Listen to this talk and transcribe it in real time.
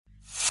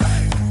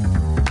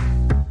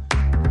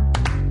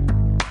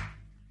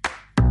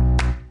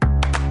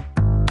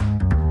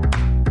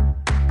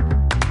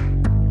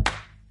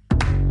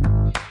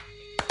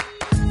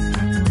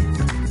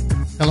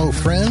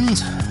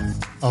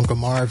Uncle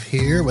Marv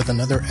here with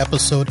another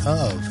episode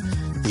of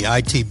the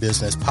IT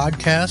Business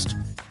Podcast,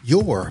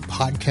 your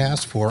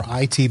podcast for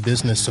IT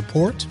business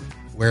support,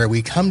 where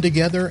we come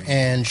together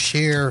and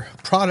share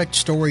product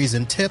stories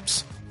and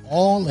tips,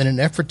 all in an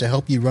effort to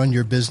help you run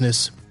your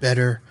business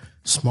better,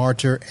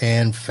 smarter,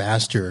 and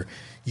faster.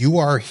 You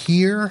are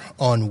here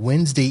on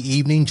Wednesday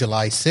evening,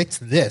 July 6th.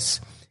 This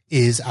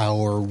is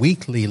our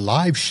weekly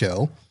live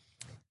show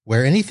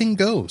where anything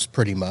goes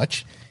pretty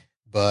much.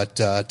 But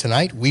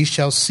tonight we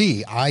shall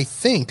see. I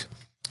think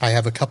I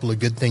have a couple of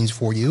good things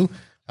for you.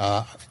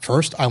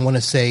 First, I want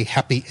to say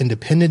Happy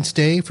Independence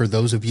Day for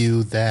those of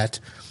you that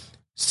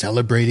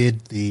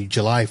celebrated the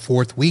July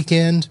 4th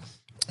weekend.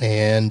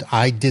 And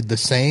I did the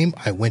same.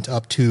 I went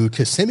up to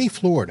Kissimmee,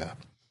 Florida,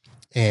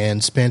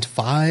 and spent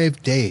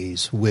 5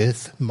 days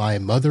with my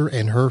mother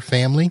and her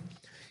family.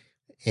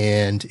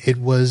 And it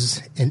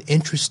was an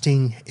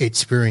interesting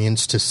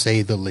experience, to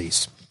say the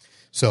least.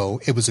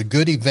 So it was a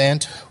good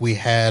event. We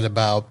had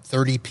about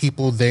 30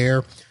 people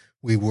there.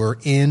 We were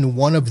in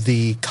one of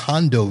the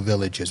condo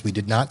villages. We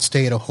did not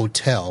stay at a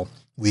hotel.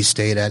 We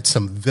stayed at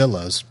some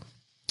villas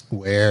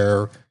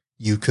where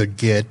you could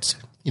get,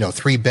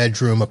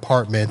 3-bedroom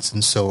apartments.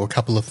 And so a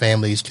couple of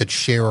families could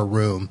share a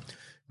room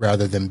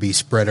rather than be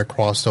spread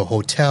across the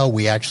hotel.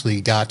 We actually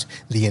got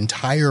the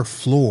entire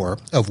floor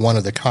of one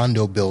of the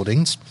condo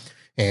buildings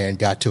and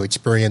got to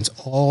experience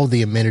all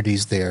the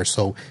amenities there.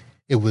 So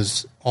it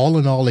was all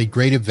in all a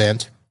great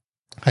event.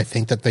 I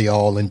think that they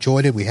all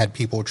enjoyed it. We had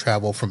people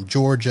travel from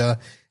Georgia,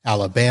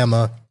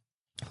 Alabama,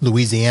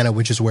 Louisiana,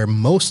 which is where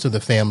most of the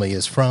family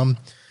is from,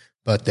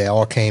 but they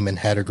all came and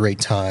had a great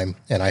time,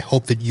 and I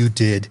hope that you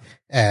did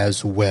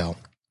as well.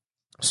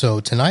 So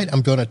tonight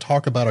I'm going to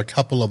talk about a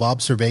couple of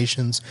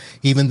observations.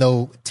 Even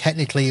though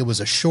technically it was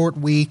a short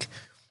week,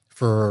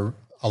 for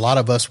a lot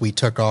of us, we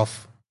took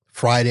off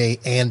Friday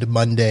and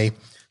Monday.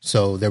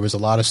 So there was a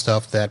lot of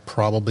stuff that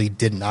probably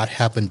did not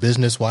happen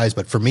business-wise,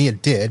 but for me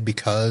it did,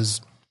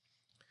 because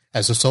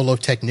as a solo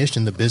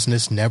technician, the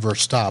business never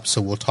stops.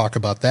 So we'll talk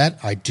about that.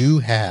 I do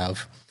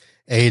have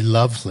a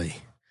lovely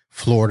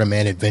Florida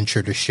man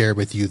adventure to share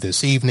with you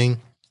this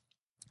evening,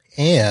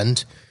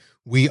 and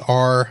we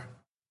are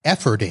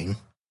efforting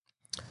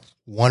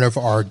one of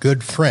our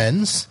good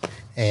friends,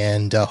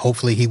 and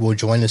hopefully he will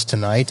join us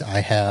tonight.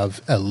 I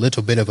have a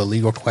little bit of a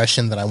legal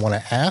question that I want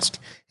to ask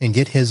and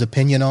get his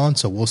opinion on,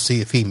 so we'll see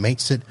if he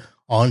makes it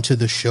onto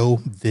the show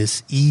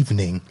this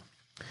evening.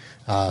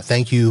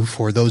 Thank you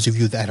for those of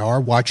you that are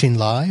watching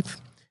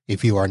live.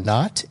 If you are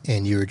not,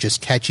 and you're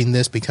just catching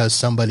this because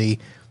somebody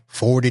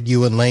forwarded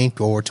you a link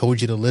or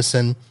told you to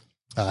listen,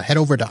 head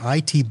over to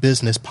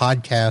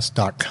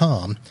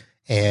itbusinesspodcast.com.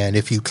 And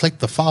if you click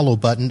the follow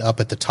button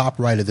up at the top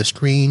right of the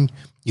screen,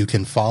 you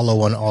can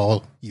follow on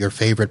all your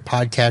favorite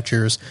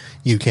podcatchers.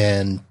 You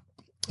can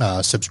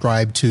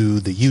subscribe to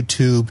the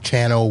YouTube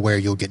channel where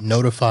you'll get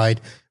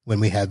notified when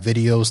we have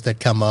videos that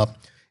come up,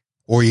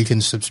 or you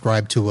can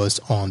subscribe to us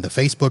on the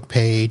Facebook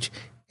page.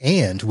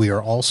 And we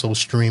are also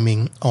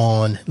streaming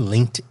on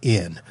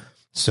LinkedIn.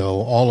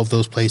 So all of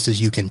those places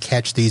you can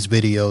catch these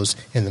videos.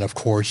 And then, of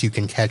course, you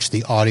can catch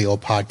the audio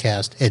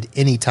podcast at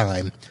any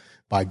time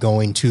by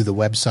going to the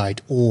website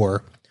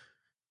or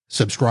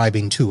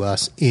subscribing to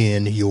us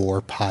in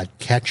your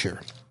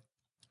podcatcher.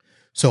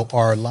 So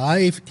our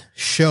live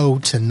show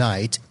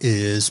tonight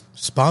is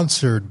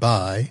sponsored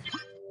by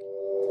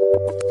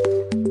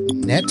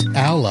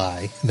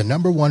NetAlly, the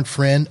 #1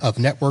 friend of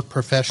network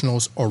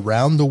professionals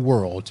around the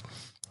world.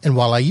 And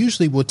while I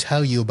usually will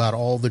tell you about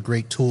all the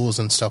great tools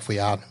and stuff we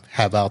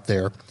have out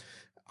there,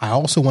 I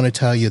also want to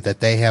tell you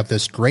that they have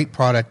this great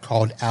product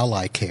called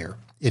AllyCare.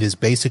 It is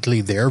basically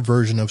their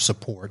version of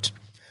support.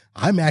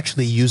 I'm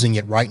actually using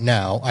it right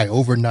now. I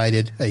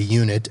overnighted a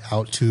unit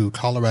out to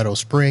Colorado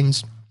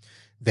Springs.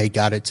 They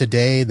got it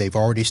today. They've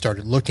already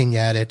started looking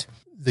at it.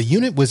 The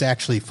unit was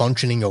actually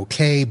functioning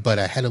okay, but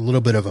I had a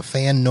little bit of a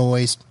fan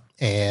noise,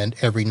 and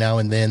every now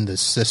and then the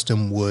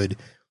system would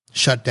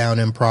shut down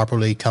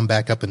improperly, come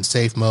back up in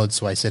safe mode.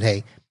 So I said,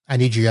 hey, I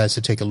need you guys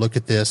to take a look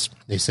at this.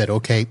 They said,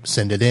 okay,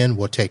 send it in.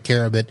 We'll take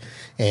care of it.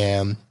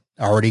 And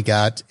I already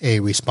got a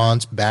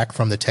response back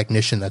from the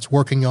technician that's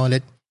working on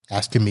it,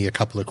 asking me a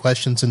couple of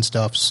questions and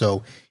stuff.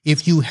 So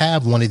if you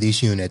have one of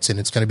these units, and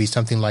it's going to be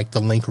something like the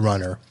Link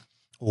Runner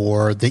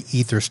or the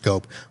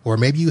Etherscope, or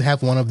maybe you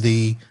have one of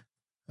the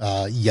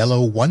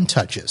yellow One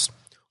Touches,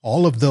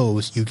 all of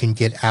those you can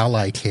get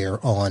AllyCare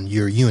on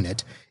your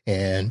unit.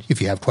 And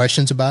if you have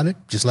questions about it,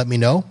 just let me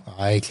know.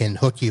 I can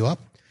hook you up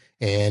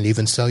and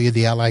even sell you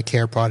the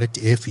AllyCare product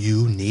if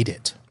you need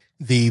it.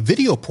 The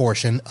video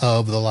portion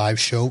of the live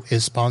show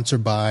is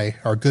sponsored by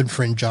our good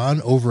friend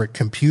John over at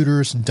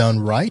Computers Done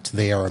Right.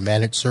 They are a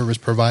managed service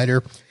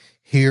provider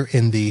here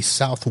in the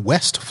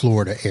Southwest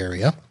Florida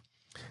area.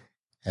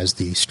 As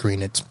the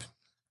screen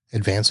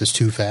advances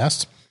too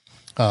fast.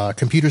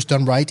 Computers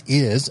Done Right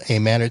is a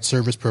managed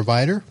service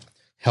provider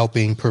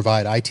helping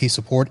provide IT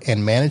support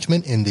and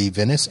management in the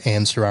Venice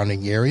and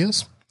surrounding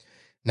areas.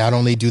 Not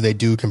only do they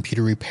do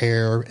computer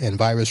repair and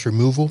virus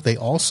removal, they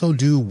also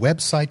do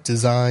website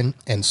design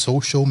and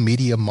social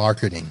media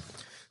marketing.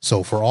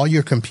 So for all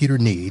your computer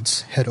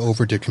needs, head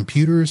over to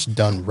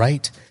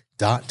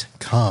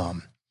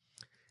computersdoneright.com.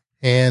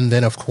 And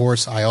then, of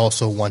course, I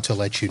also want to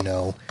let you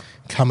know,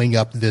 coming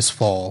up this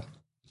fall,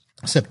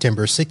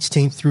 September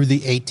 16th through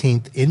the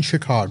 18th in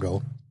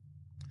Chicago,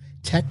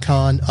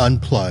 TechCon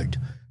Unplugged,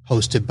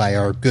 hosted by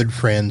our good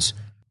friends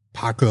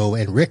Paco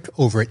and Rick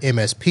over at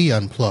MSP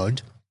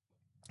Unplugged.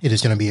 It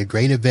is going to be a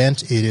great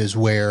event. It is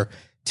where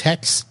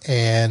techs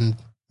and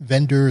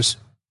vendors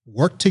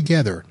work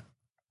together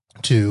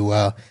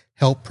to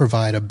help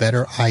provide a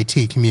better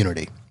IT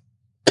community.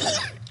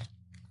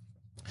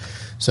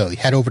 So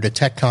head over to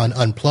TechCon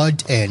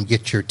Unplugged and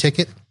get your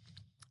ticket.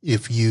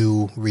 If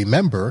you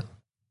remember,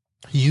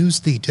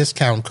 use the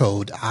discount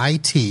code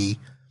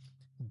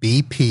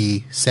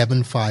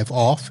ITBP75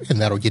 off, and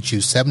that'll get you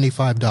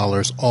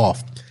 $75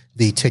 off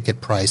the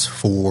ticket price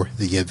for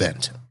the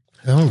event.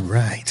 All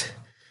right.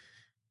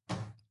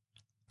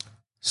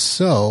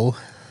 So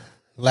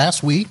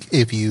last week,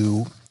 if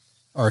you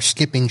are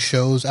skipping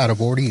shows out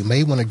of order, you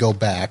may want to go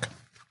back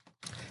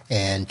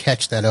and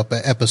catch that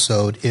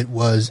episode. It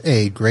was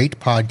a great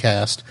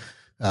podcast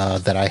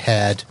that I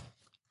had.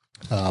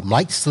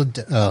 Mike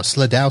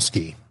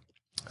Sladowski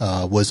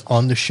was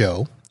on the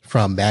show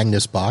from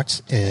Magnus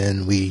Box,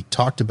 and we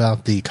talked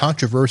about the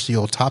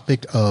controversial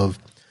topic of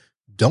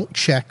don't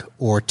check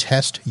or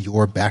test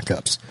your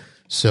backups.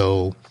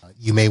 So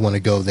you may want to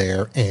go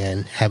there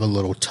and have a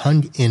little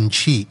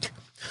tongue-in-cheek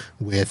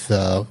with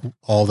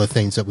all the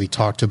things that we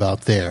talked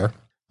about there.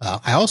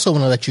 I also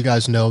want to let you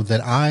guys know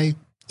that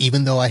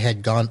even though I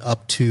had gone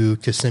up to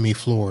Kissimmee,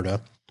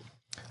 Florida,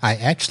 I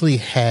actually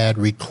had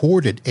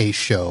recorded a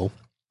show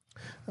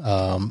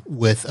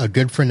with a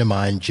good friend of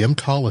mine, Jim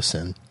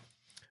Collison.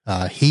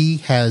 He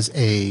has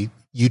a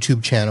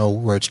YouTube channel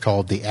where it's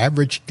called The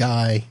Average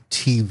Guy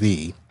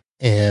TV.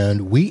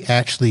 And we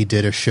actually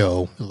did a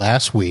show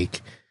last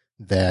week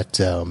that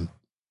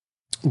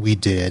we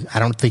did. I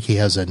don't think he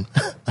has a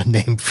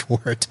name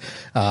for it,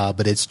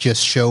 but it's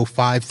just Show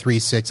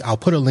 536. I'll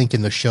put a link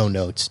in the show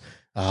notes,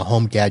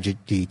 Home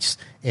Gadget Geeks.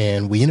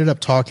 And we ended up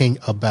talking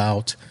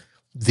about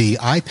the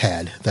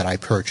iPad that I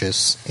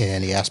purchased,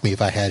 and he asked me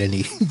if I had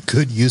any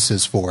good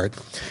uses for it,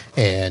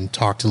 and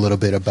talked a little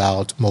bit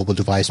about mobile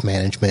device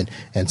management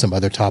and some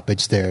other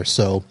topics there.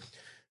 So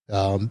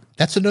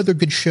that's another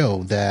good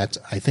show that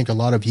I think a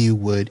lot of you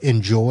would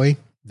enjoy.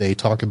 They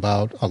talk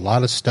about a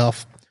lot of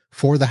stuff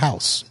for the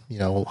house,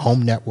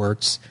 home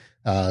networks,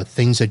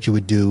 things that you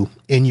would do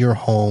in your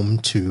home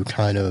to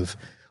kind of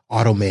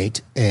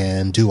automate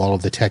and do all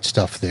of the tech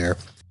stuff there.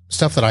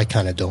 Stuff that I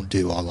kind of don't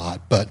do a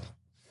lot, but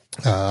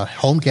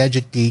Home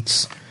Gadget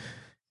Geeks,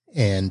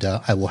 and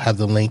I will have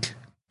the link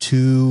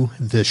to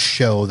the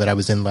show that I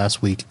was in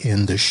last week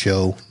in the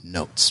show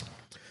notes.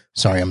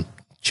 Sorry, I'm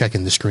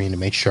checking the screen to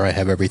make sure I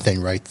have everything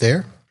right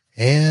there.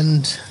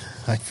 And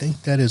I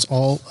think that is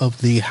all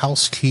of the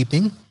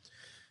housekeeping.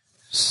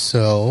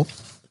 So,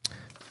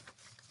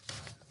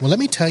 well, let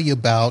me tell you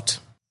about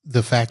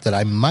the fact that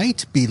I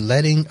might be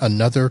letting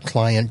another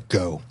client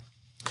go.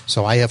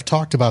 So I have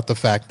talked about the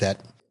fact that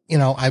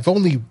I've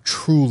only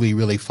truly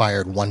really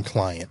fired one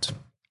client.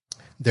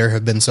 There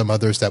have been some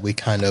others that we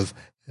kind of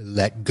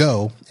let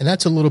go, and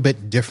that's a little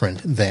bit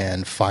different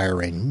than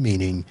firing,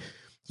 meaning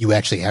you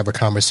actually have a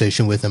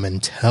conversation with them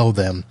and tell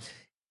them,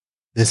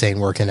 this ain't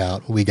working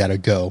out, we got to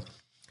go.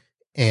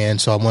 And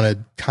so I want to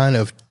kind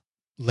of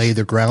lay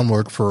the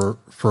groundwork for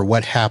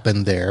what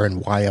happened there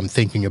and why I'm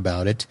thinking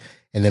about it,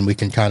 and then we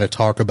can kind of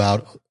talk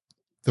about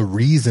the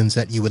reasons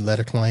that you would let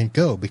a client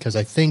go. Because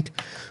I think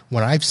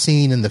when I've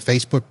seen in the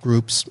Facebook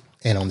groups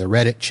and on the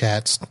Reddit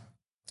chats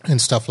and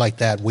stuff like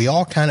that, we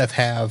all kind of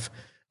have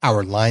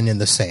our line in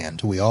the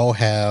sand. We all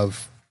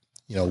have,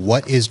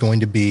 what is going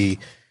to be,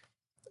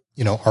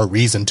 our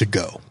reason to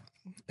go.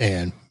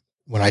 And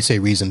when I say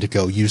reason to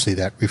go, usually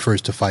that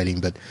refers to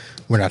fighting, but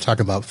we're not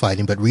talking about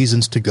fighting, but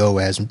reasons to go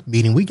as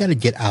meaning we got to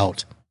get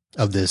out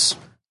of this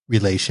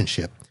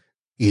relationship.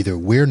 Either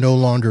we're no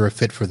longer a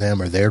fit for them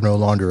or they're no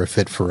longer a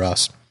fit for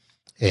us.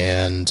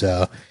 And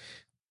so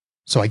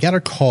I got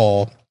a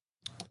call.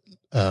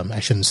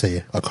 I shouldn't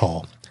say a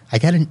call. I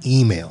got an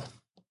email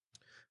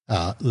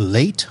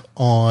late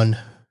on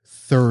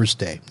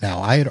Thursday.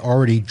 Now, I had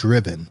already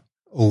driven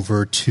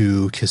over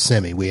to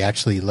Kissimmee. We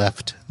actually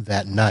left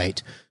that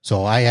night.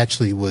 So I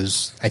actually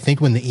I think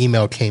when the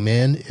email came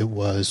in, it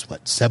was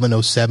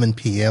 7:07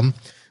 p.m.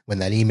 when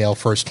that email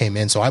first came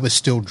in. So I was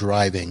still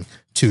driving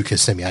to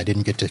Kissimmee. I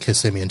didn't get to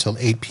Kissimmee until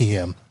 8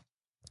 p.m.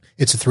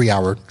 It's a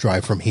 3-hour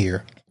drive from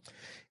here.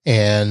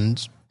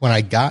 And when I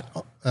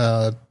got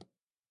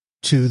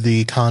to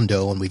the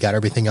condo and we got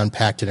everything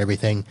unpacked and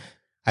everything,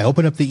 I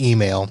opened up the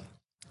email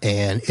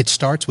and it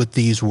starts with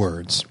these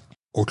words,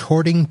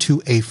 according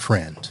to a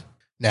friend.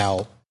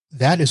 Now,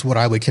 that is what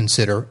I would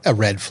consider a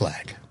red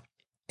flag.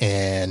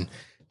 And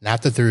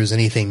not that there is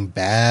anything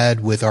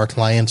bad with our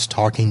clients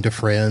talking to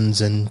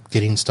friends and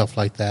getting stuff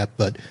like that,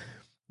 but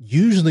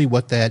usually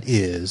what that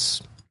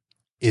is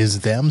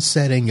them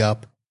setting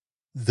up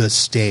the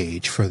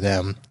stage for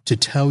them to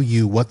tell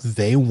you what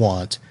they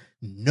want,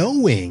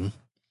 knowing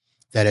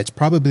that it's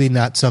probably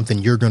not something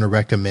you're going to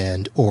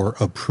recommend or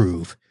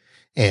approve.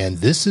 And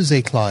this is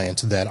a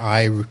client that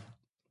I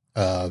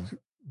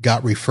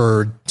got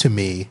referred to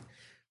me,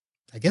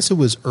 I guess it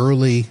was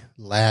early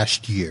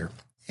last year,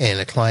 and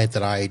a client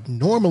that I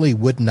normally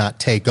would not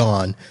take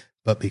on,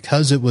 but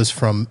because it was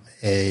from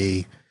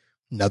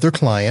another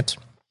client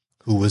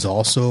who was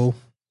also,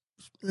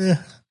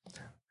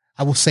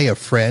 I will say a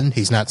friend.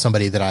 He's not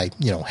somebody that I,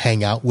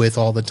 hang out with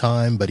all the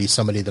time, but he's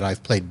somebody that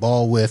I've played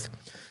ball with,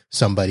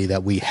 somebody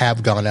that we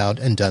have gone out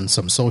and done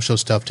some social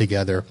stuff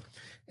together.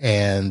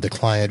 And the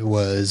client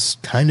was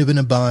kind of in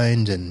a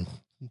bind, and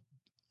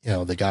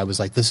the guy was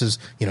like, this is,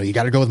 you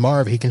got to go with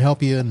Marv. He can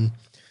help you. And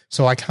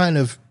so I kind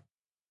of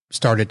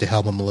started to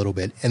help him a little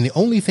bit. And the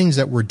only things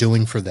that we're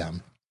doing for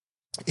them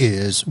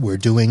is we're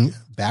doing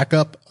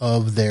backup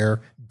of their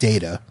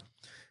data,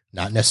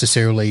 not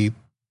necessarily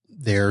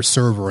their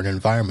server and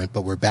environment,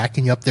 but we're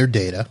backing up their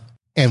data.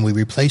 And we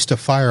replaced a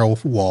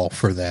firewall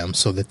for them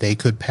so that they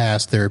could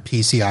pass their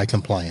PCI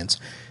compliance.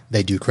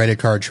 They do credit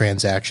card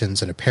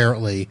transactions, and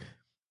apparently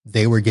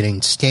they were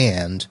getting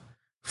scanned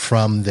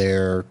from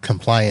their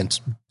compliance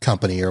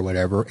company or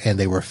whatever, and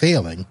they were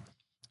failing.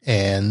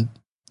 And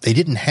they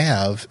didn't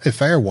have a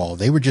firewall.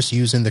 They were just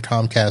using the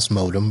Comcast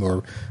modem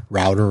or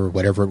router or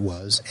whatever it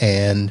was.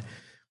 And,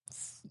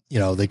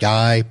 the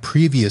guy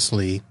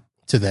previously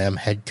to them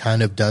had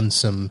kind of done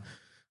some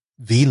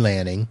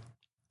VLANing,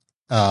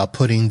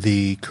 putting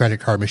the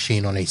credit card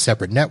machine on a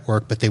separate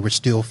network, but they were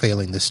still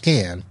failing the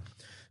scan.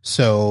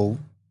 So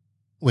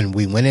when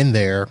we went in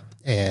there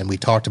and we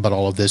talked about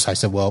all of this, I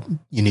said, well,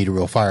 you need a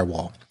real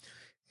firewall.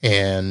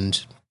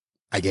 And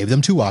I gave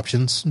them two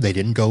options. They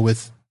didn't go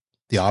with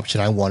the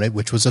option I wanted,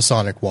 which was a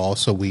SonicWall.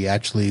 So we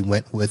actually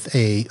went with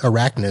a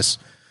Arachnus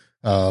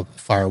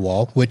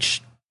firewall,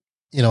 which,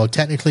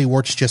 technically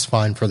works just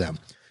fine for them.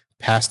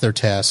 Passed their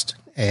test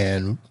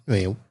and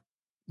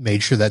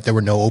made sure that there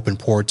were no open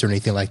ports or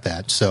anything like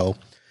that. So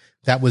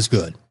that was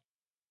good.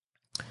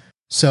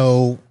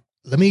 So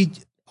let me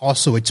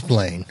also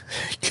explain,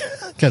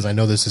 because I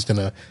know this is going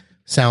to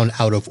sound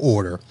out of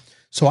order.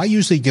 So I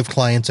usually give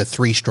clients a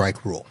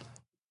 3-strike rule,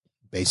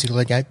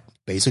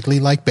 basically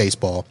like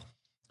baseball.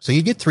 So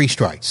you get 3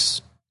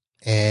 strikes,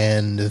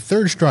 and the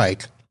third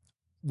strike,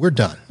 we're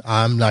done.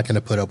 I'm not going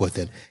to put up with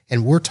it.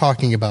 And we're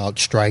talking about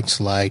strikes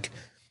like,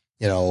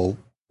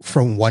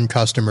 from one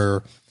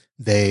customer,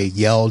 they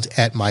yelled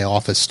at my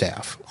office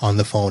staff on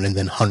the phone and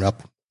then hung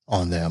up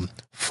on them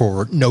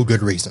for no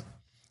good reason.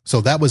 So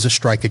that was a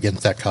strike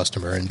against that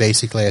customer. And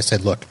basically I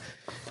said, look,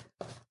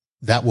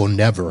 that will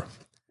never,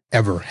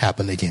 ever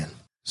happen again.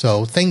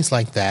 So things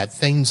like that,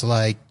 things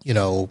like,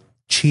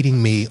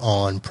 cheating me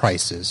on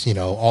prices,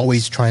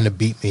 always trying to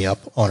beat me up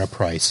on a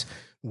price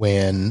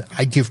when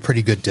I give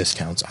pretty good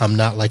discounts. I'm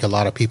not like a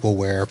lot of people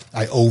where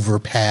I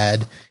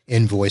overpad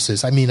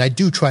invoices. I mean, I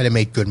do try to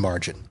make good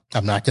margin.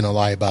 I'm not going to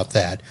lie about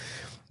that.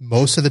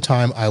 Most of the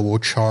time I will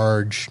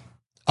charge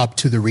up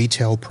to the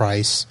retail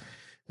price.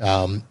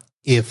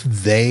 If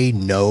they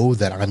know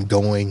that I'm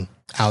going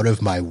out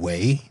of my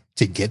way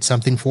to get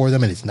something for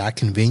them and it's not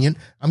convenient,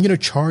 I'm going to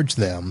charge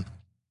them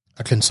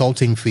a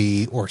consulting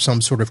fee or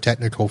some sort of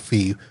technical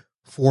fee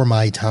for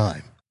my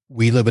time.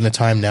 We live in a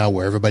time now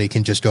where everybody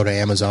can just go to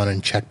Amazon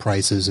and check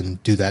prices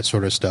and do that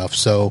sort of stuff.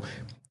 So,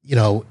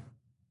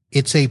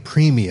 it's a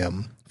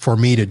premium for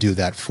me to do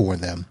that for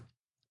them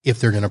if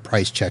they're going to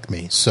price check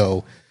me.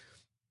 So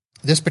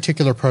this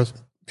particular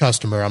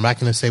customer, I'm not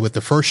going to say what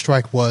the first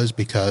strike was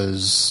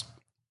because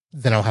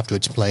then I'll have to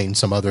explain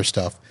some other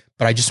stuff.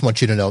 But I just want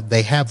you to know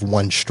they have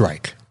 1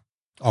 strike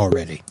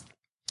already.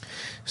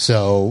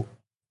 So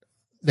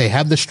they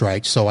have the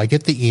strike. So I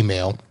get the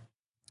email,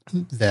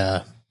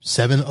 the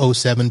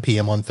 7:07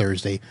 p.m. on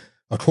Thursday.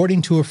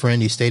 According to a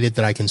friend, he stated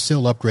that I can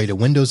still upgrade a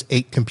Windows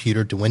 8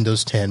 computer to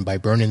Windows 10 by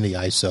burning the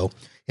ISO.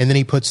 And then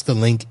he puts the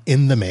link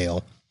in the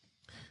mail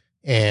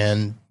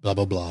and blah,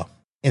 blah, blah.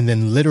 And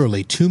then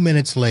literally 2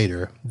 minutes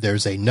later,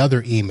 there's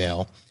another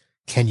email.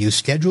 Can you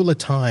schedule a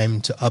time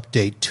to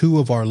update 2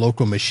 of our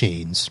local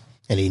machines?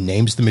 And he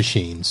names the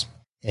machines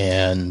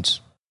and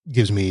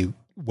gives me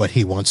what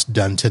he wants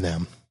done to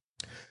them.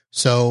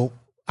 So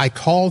I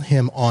called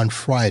him on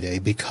Friday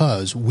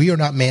because we are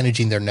not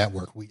managing their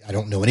network. I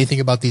don't know anything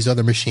about these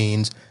other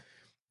machines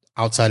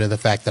outside of the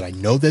fact that I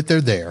know that they're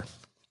there.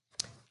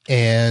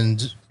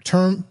 And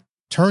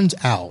turns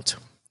out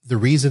the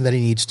reason that he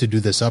needs to do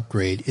this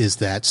upgrade is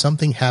that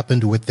something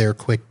happened with their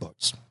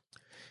QuickBooks.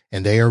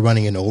 And they are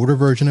running an older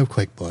version of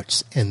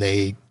QuickBooks, and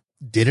they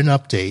did an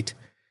update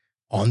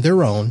on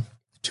their own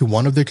to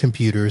one of their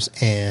computers,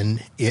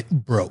 and it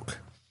broke.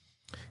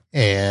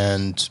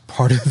 And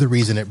part of the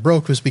reason it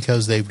broke was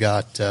because they've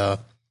got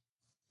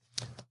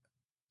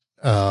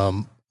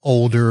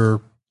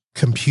older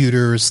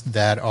computers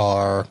that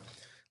are,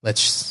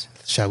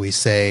 shall we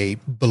say,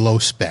 below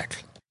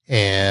spec.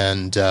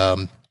 And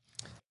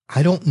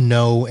I don't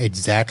know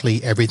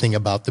exactly everything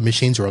about the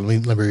machines, or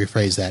let me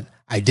rephrase that.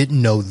 I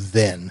didn't know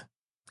then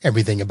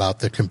everything about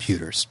the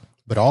computers.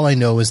 But all I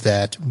know is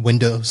that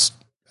Windows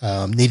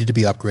needed to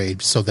be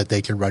upgraded so that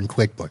they could run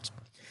QuickBooks.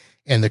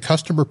 And the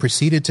customer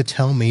proceeded to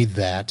tell me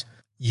that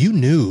you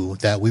knew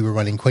that we were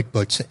running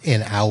QuickBooks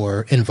in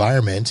our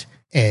environment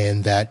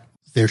and that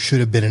there should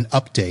have been an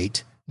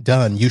update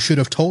done. You should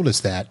have told us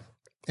that.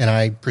 And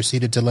I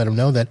proceeded to let him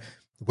know that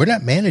we're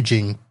not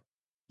managing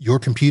your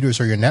computers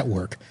or your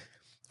network.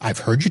 I've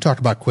heard you talk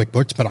about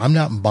QuickBooks, but I'm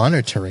not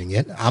monitoring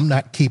it. I'm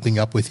not keeping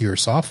up with your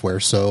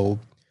software. So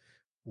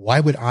why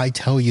would I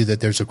tell you that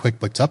there's a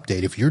QuickBooks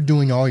update? If you're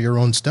doing all your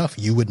own stuff,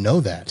 you would know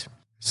that.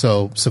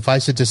 So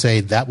suffice it to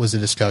say, that was a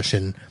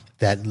discussion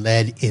that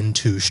led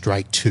into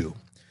strike two.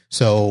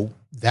 So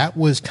that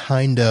was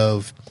kind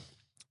of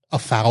a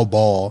foul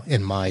ball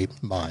in my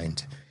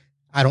mind.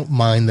 I don't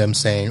mind them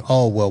saying,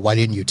 oh, well, why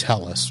didn't you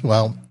tell us?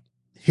 Well,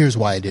 here's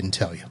why I didn't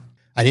tell you.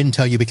 I didn't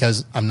tell you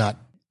because I'm not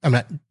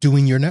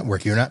doing your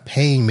network. You're not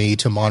paying me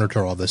to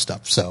monitor all this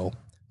stuff. So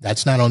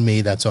that's not on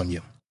me. That's on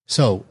you.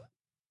 So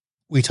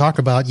we talk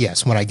about,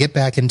 yes, when I get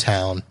back in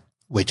town,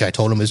 which I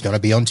told him was going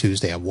to be on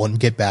Tuesday. I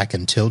wouldn't get back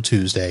until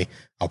Tuesday.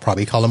 I'll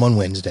probably call him on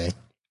Wednesday.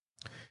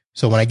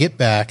 So when I get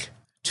back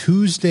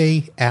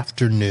Tuesday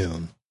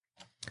afternoon,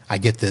 I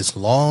get this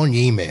long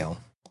email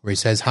where he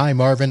says, hi,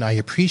 Marvin, I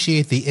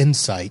appreciate the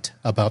insight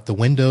about the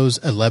Windows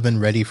 11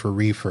 ready for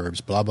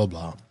refurbs, blah, blah,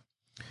 blah.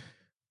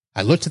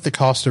 I looked at the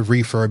cost of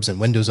refurbs in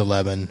Windows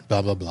 11,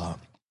 blah, blah, blah.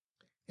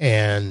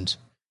 And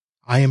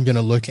I am going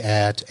to look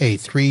at a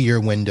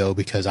 3-year window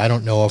because I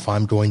don't know if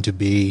I'm going to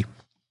be,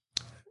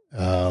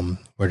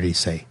 what did he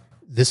say?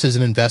 This is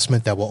an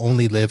investment that will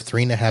only live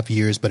 3.5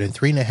 years, but in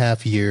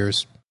 3.5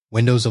 years,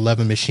 Windows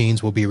 11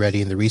 machines will be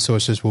ready and the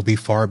resources will be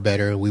far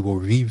better. We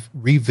will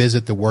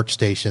revisit the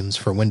workstations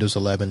for Windows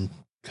 11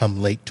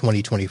 come late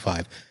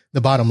 2025.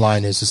 The bottom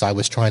line is I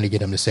was trying to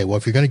get him to say, well,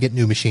 if you're going to get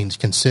new machines,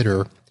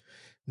 consider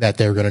that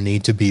they're going to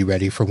need to be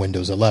ready for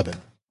Windows 11.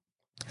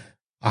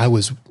 I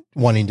was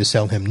wanting to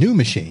sell him new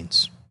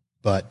machines,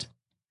 but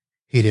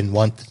he didn't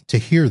want to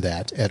hear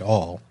that at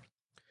all.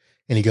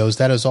 And he goes,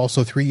 that is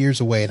also 3 years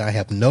away, and I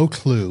have no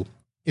clue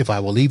if I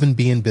will even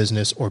be in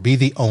business or be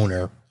the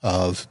owner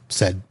of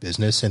said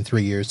business in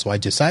 3 years. So I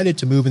decided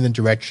to move in the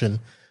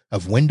direction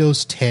of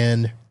Windows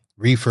 10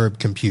 refurb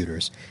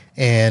computers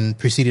and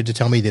proceeded to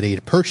tell me that he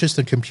had purchased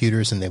the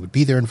computers and they would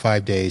be there in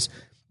 5 days.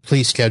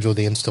 Please schedule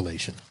the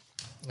installation.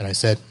 And I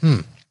said,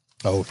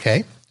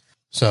 okay.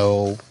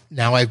 So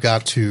now I've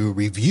got to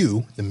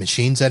review the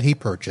machines that he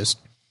purchased.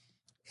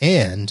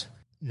 And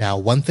now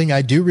one thing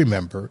I do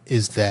remember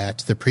is that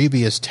the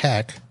previous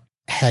tech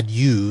had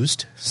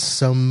used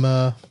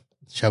some,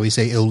 shall we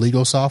say,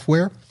 illegal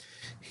software.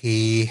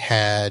 He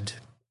had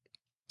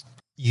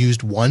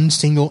used one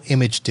single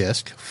image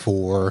disk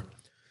for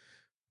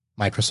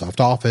Microsoft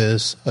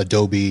Office,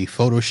 Adobe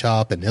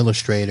Photoshop, and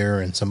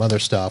Illustrator, and some other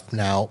stuff.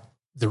 Now,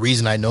 the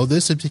reason I know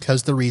this is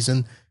because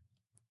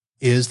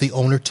the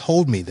owner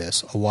told me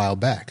this a while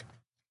back.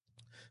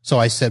 So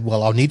I said,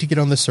 well, I'll need to get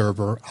on the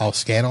server. I'll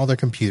scan all the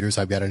computers.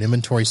 I've got an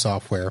inventory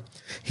software.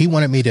 He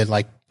wanted me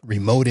to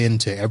remote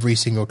into every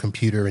single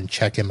computer and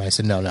check him. I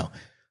said, no.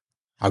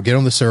 I'll get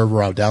on the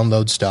server. I'll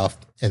download stuff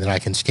and then I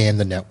can scan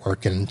the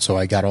network. And so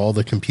I got all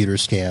the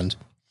computers scanned,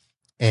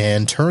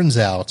 and turns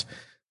out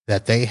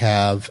that they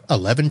have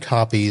 11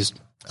 copies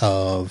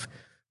of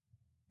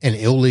an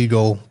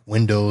illegal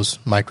Windows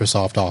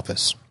Microsoft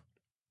Office.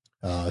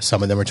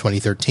 Some of them are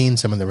 2013,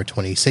 some of them are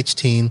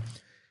 2016.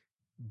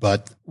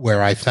 But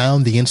where I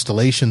found the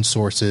installation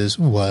sources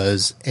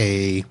was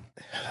the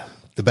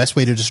best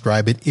way to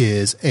describe it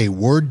is a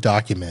Word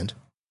document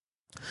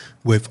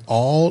with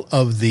all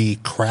of the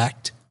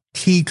cracked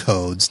key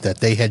codes that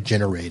they had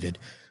generated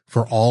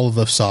for all of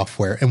the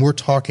software. And we're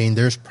talking,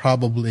 there's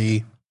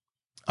probably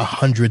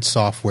 100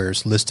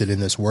 softwares listed in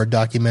this Word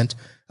document,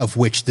 of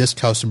which this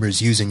customer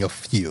is using a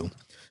few.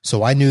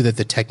 So I knew that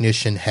the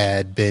technician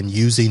had been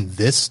using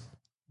this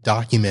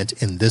document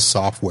in this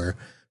software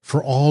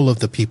for all of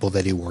the people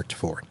that he worked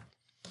for.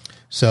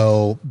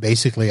 So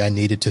basically I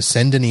needed to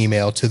send an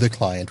email to the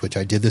client, which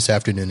I did this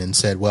afternoon, and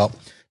said, well,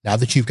 now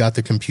that you've got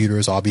the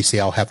computers, obviously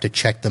I'll have to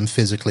check them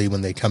physically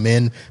when they come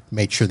in,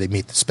 make sure they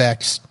meet the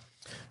specs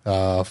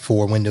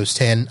for Windows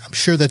 10. I'm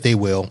sure that they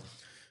will.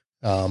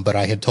 But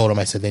I had told them,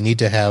 I said, they need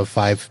to have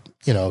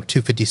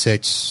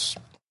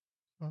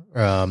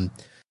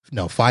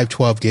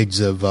 512 gigs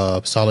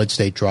of solid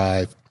state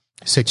drive,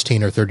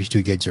 16 or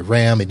 32 gigs of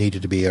RAM. It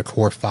needed to be a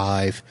Core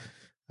 5.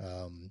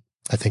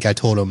 I think I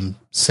told him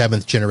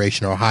 7th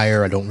generation or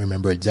higher. I don't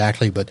remember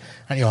exactly, but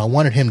I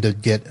wanted him to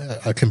get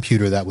a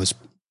computer that was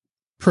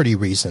pretty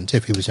recent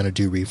if he was going to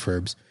do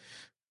refurbs.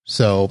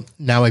 So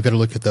now I've got to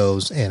look at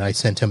those, and I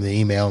sent him the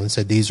email and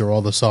said, these are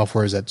all the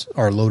softwares that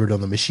are loaded on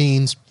the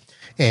machines,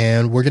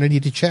 and we're going to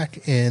need to check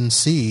and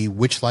see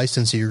which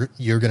license you're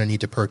going to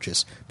need to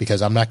purchase,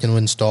 because I'm not going to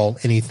install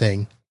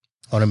anything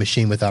on a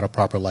machine without a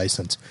proper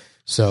license.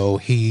 So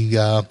he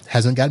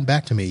hasn't gotten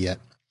back to me yet.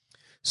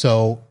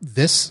 So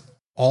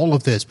all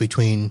of this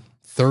between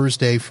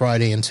Thursday,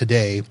 Friday, and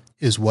today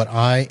is what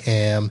I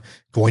am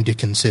going to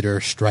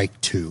consider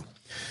strike two.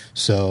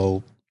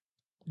 So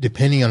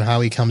depending on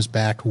how he comes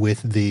back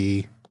with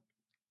the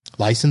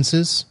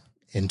licenses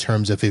in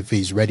terms of if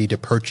he's ready to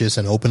purchase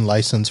an open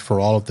license for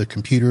all of the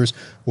computers,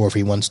 or if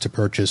he wants to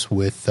purchase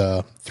with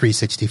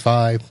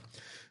 365,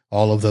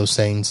 all of those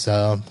things.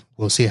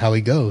 We'll see how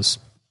he goes.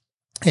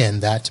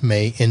 And that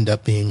may end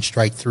up being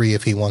strike three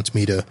if he wants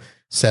me to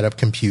set up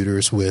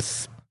computers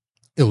with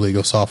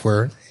illegal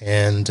software.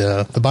 And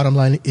the bottom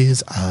line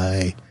is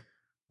I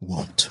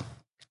won't.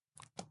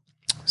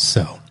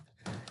 So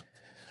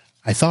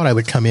I thought I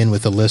would come in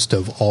with a list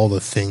of all the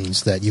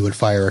things that you would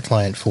fire a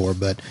client for,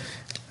 but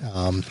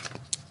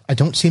I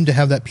don't seem to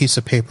have that piece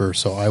of paper,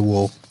 so I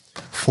will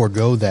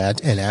forego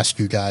that and ask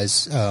you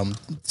guys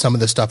some of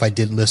the stuff I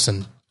did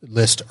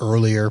list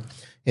earlier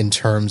in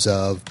terms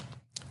of,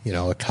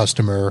 a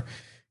customer,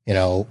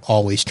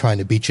 always trying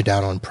to beat you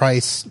down on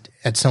price.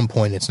 At some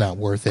point, it's not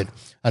worth it.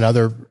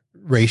 Another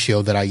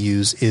ratio that I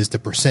use is the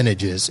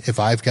percentages. If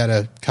I've got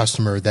a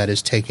customer that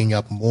is taking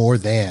up more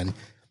than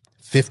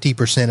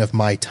 50% of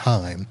my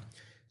time,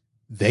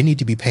 they need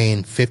to be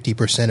paying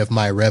 50% of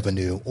my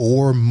revenue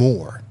or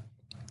more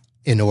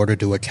in order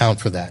to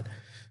account for that.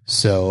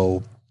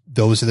 So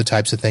those are the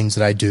types of things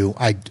that I do.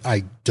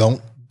 I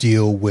don't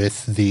deal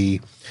with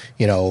the,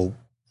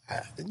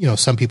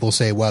 some people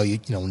say, well,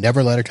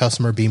 never let a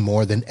customer be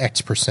more than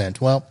X percent.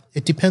 Well,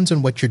 it depends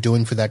on what you're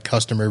doing for that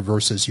customer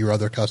versus your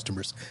other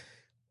customers.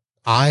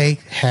 I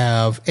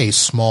have a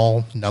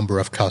small number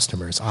of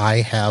customers.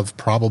 I have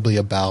probably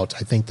about, I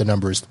think the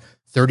number is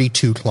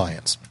 32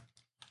 clients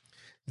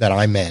that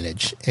I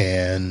manage.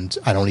 And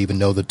I don't even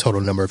know the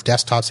total number of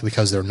desktops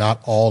because they're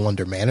not all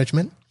under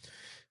management.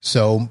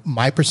 So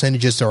my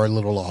percentages are a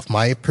little off.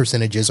 My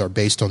percentages are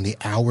based on the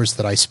hours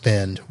that I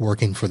spend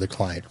working for the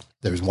client.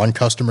 There's one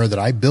customer that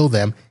I bill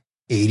them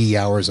 80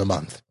 hours a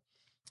month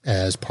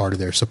as part of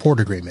their support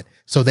agreement.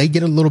 So they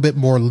get a little bit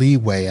more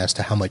leeway as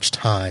to how much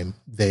time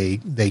they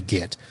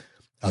get.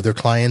 Other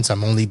clients,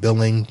 I'm only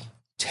billing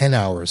 10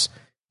 hours,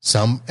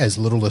 some as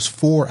little as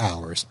 4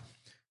 hours,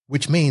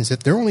 which means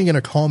that they're only going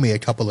to call me a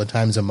couple of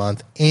times a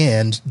month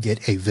and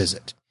get a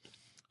visit.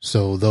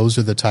 So those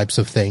are the types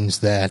of things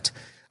that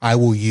I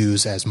will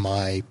use as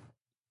my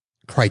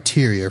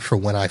criteria for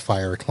when I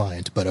fire a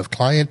client. But a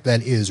client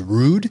that is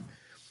rude,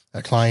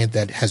 a client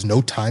that has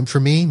no time for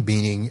me,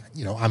 meaning,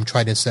 I'm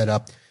trying to set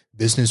up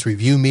business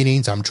review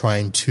meetings. I'm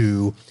trying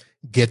to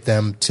get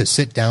them to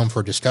sit down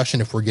for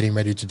discussion if we're getting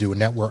ready to do a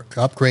network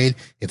upgrade.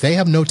 If they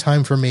have no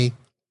time for me,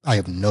 I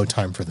have no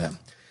time for them.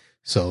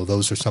 So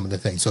those are some of the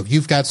things. So if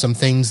you've got some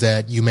things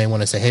that you may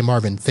want to say, hey,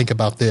 Marvin, think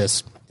about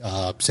this,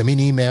 send me an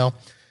email.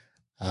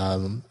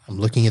 I'm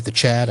looking at the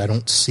chat. I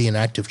don't see an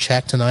active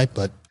chat tonight,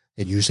 but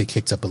it usually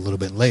kicks up a little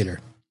bit later.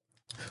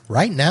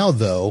 Right now,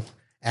 though,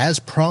 as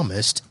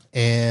promised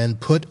and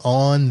put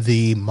on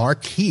the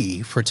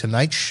marquee for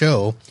tonight's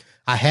show,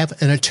 I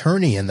have an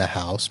attorney in the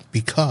house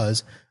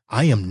because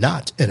I am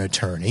not an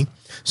attorney.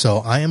 So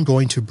I am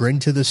going to bring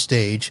to the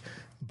stage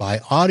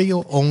by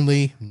audio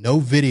only, no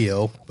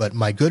video, but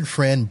my good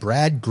friend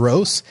Brad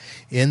Gross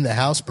in the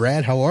house.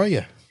 Brad, how are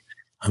you?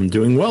 I'm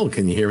doing well.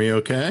 Can you hear me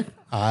okay?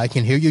 I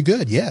can hear you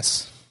good,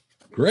 yes.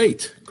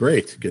 Great.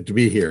 Good to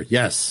be here.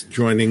 Yes,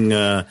 joining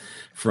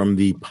from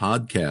the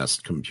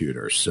podcast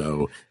computer.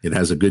 So it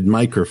has a good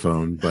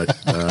microphone, but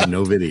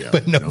no video.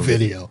 But no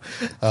video.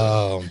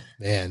 Oh,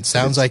 man.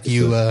 Sounds like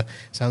you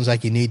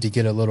need to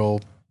get a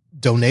little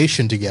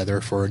donation together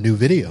for a new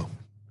video.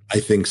 I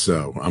think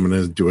so. I'm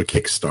going to do a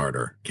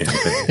Kickstarter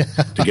campaign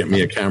to get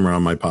me a camera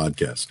on my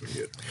podcast with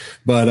you.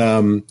 But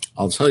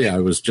I'll tell you, I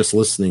was just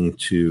listening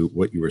to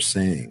what you were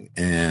saying.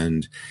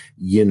 And,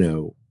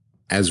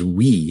 as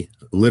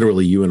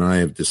literally you and I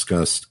have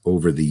discussed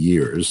over the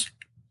years,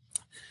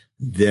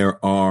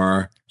 there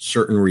are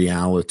certain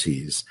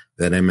realities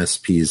that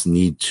MSPs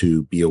need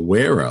to be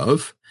aware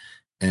of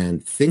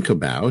and think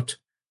about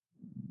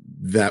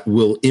that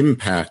will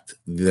impact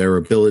their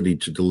ability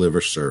to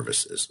deliver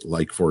services.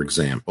 Like, for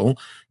example,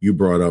 you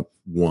brought up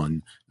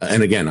one,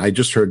 and again, I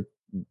just heard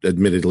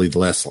admittedly the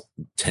last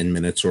 10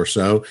 minutes or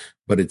so,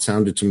 but it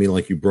sounded to me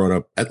like you brought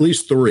up at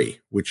least three,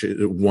 which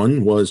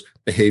one was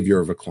behavior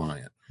of a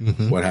client.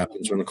 Mm-hmm. What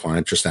happens when a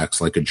client just acts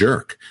like a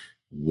jerk?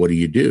 What do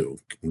you do?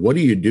 What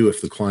do you do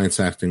if the client's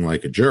acting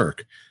like a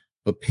jerk,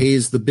 but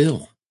pays the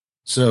bill?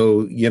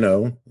 So,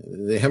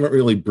 they haven't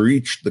really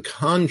breached the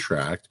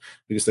contract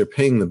because they're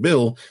paying the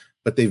bill,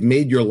 but they've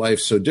made your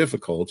life so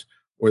difficult,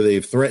 or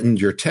they've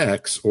threatened your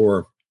techs,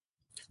 or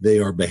they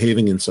are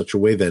behaving in such a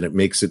way that it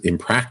makes it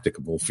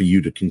impracticable for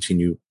you to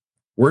continue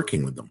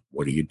working with them.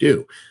 What do you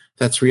do?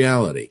 That's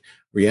reality.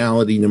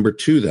 Reality number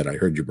two that I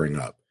heard you bring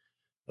up.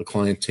 A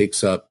client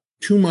takes up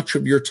too much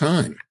of your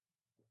time.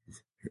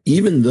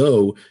 Even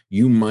though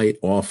you might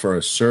offer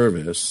a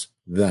service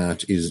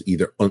that is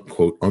either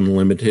unquote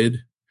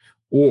unlimited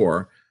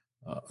or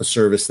a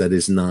service that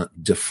is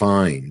not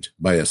defined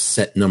by a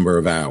set number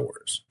of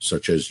hours,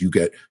 such as you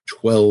get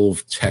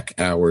 12 tech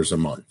hours a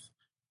month.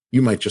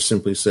 You might just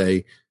simply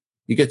say,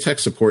 you get tech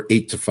support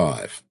 8 to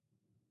 5.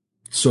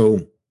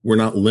 So we're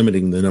not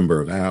limiting the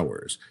number of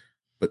hours,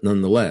 but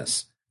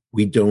nonetheless,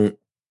 we don't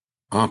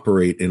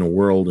operate in a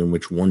world in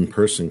which one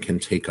person can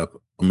take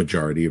up a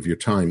majority of your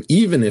time,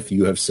 even if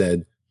you have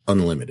said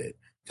unlimited.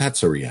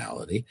 That's a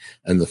reality.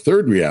 And the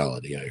third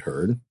reality I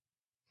heard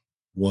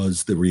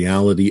was the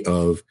reality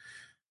of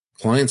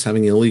clients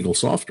having illegal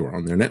software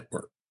on their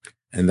network.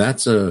 And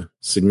that's a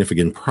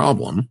significant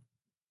problem,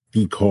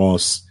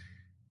 because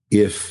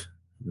if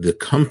the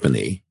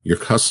company, your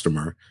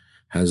customer,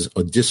 has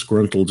a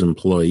disgruntled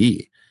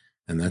employee,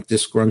 and that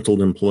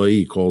disgruntled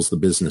employee calls the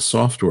Business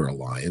Software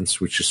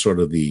Alliance, which is sort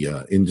of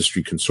the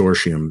industry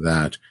consortium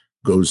that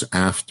goes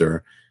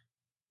after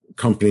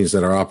companies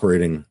that are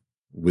operating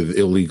with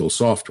illegal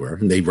software,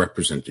 and they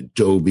represent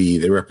Adobe,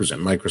 they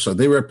represent Microsoft,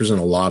 they represent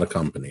a lot of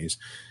companies.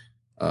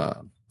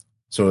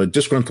 So a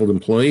disgruntled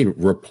employee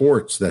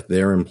reports that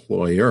their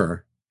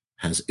employer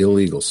has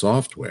illegal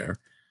software.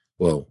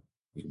 Well,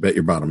 you bet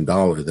your bottom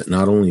dollar that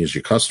not only is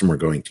your customer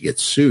going to get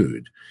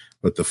sued,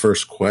 but the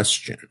first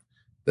question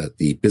that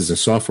the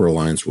Business Software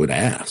Alliance would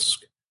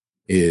ask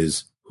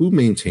is, who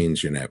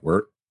maintains your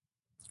network,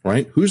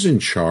 right? Who's in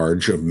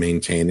charge of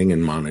maintaining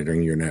and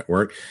monitoring your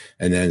network?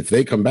 And then if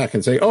they come back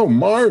and say, oh,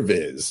 Marv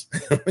is,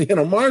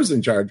 Marv's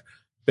in charge,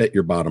 bet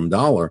your bottom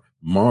dollar,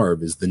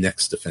 Marv is the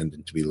next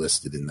defendant to be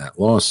listed in that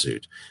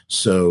lawsuit.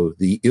 So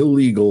the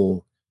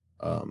illegal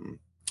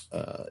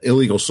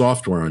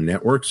software on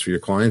networks for your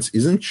clients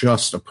isn't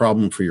just a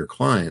problem for your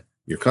client,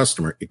 your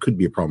customer. It could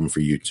be a problem for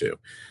you too.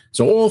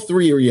 So all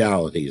three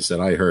realities that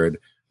I heard,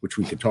 which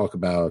we could talk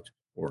about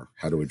or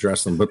how to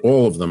address them, but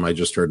all of them I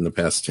just heard in the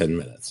past 10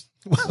 minutes.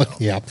 Well,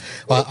 yeah.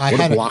 Well, I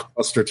had a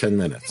blockbuster 10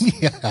 minutes.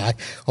 Yeah.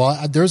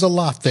 Well, there's a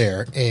lot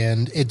there.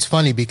 And it's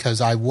funny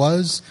because I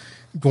was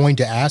going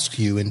to ask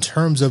you in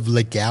terms of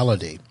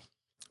legality,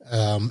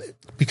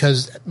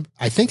 because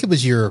I think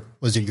was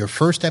it your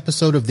first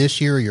episode of this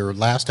year or your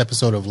last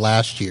episode of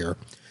last year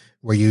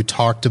where you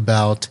talked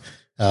about,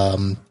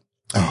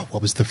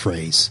 what was the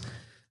phrase?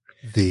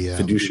 The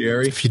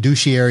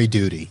fiduciary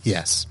duty.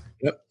 Yes.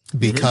 Yep.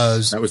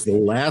 Because that was the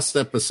last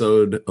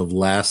episode of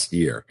last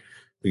year,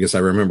 because I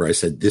remember I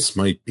said, this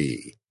might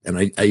be, and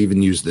I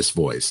even used this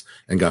voice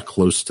and got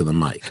close to the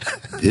mic.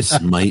 This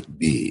might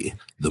be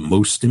the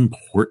most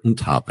important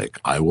topic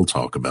I will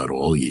talk about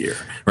all year.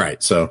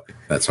 Right. So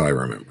that's how I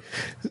remember.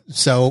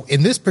 So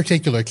in this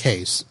particular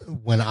case,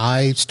 when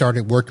I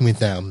started working with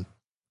them,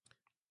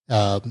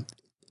 our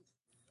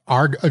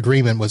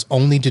agreement was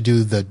only to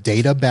do the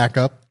data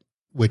backup,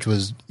 which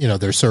was,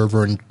 their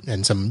server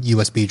and some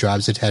USB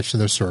drives attached to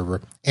their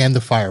server, and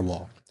the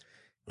firewall.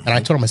 And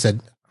I told them, I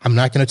said, I'm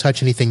not going to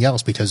touch anything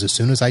else, because as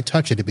soon as I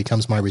touch it, it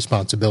becomes my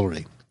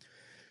responsibility.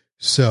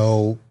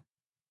 So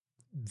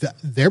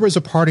there was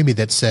a part of me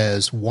that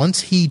says,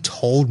 once he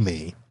told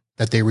me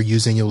that they were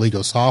using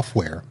illegal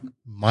software,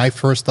 my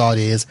first thought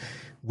is,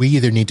 we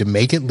either need to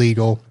make it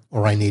legal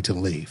or I need to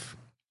leave.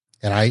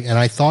 And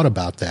I thought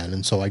about that.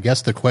 And so I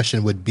guess the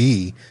question would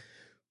be,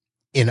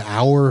 in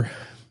our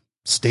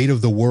state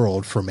of the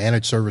world for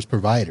managed service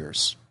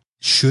providers,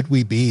 should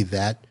we be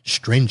that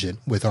stringent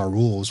with our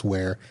rules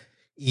where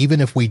even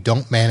if we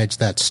don't manage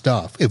that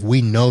stuff, if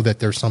we know that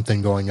there's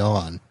something going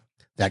on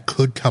that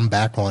could come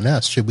back on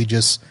us, should we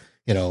just,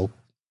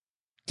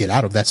 get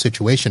out of that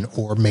situation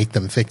or make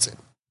them fix it?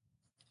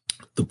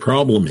 The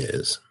problem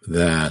is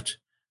that,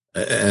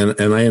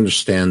 and I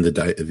understand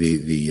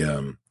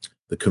the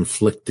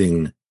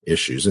conflicting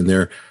issues, and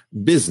they're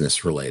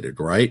business related,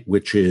 right?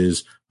 Which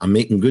is, I'm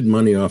making good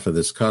money off of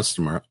this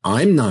customer.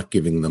 I'm not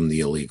giving them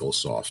the illegal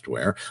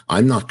software.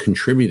 I'm not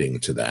contributing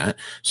to that.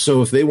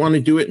 So if they want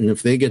to do it and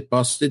if they get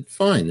busted,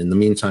 fine. In the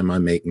meantime,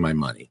 I'm making my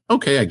money.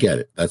 Okay, I get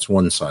it. That's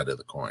one side of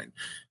the coin.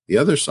 The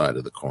other side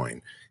of the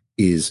coin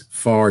is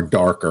far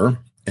darker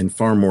and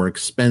far more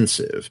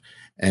expensive.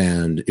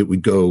 And it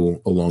would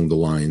go along the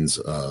lines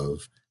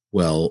of,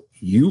 well,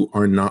 you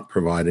are not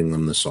providing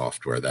them the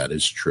software. That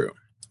is true.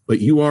 But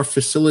you are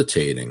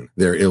facilitating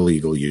their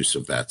illegal use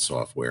of that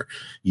software.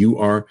 You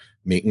are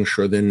making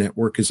sure their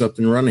network is up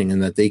and running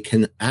and that they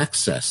can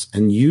access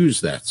and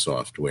use that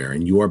software.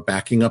 And you are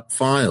backing up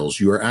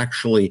files. You are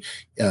actually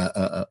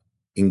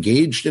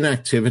engaged in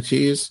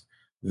activities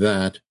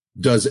that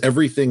does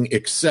everything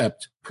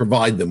except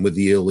provide them with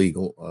the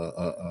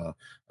illegal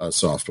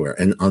software.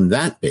 And on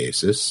that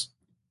basis,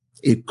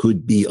 it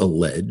could be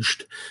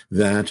alleged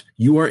that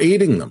you are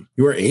aiding them.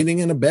 You are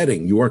aiding and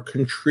abetting. You are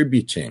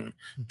contributing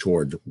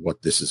toward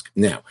what this is.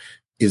 Now,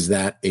 is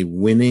that a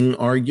winning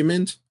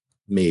argument?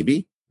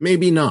 Maybe,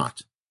 maybe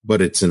not,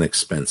 but it's an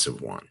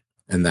expensive one.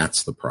 And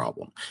that's the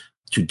problem.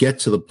 To get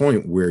to the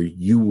point where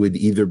you would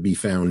either be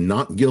found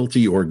not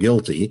guilty or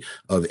guilty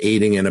of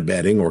aiding and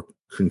abetting or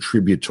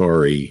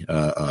contributory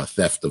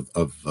theft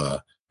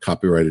of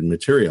copyrighted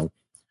material,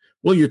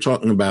 well, you're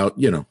talking about,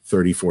 $30,000,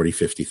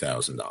 $40,000,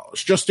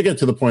 $50,000 just to get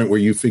to the point where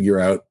you figure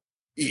out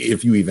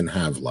if you even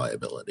have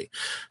liability.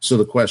 So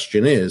the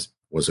question is,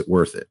 was it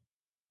worth it?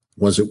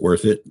 Was it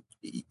worth it?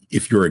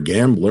 If you're a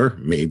gambler,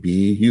 maybe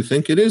you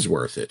think it is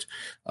worth it.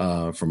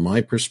 From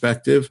my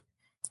perspective,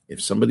 if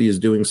somebody is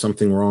doing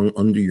something wrong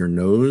under your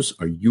nose,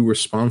 are you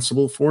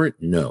responsible for it?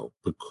 No.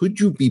 But could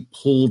you be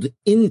pulled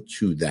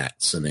into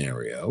that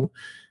scenario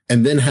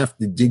and then have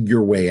to dig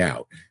your way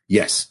out?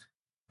 Yes.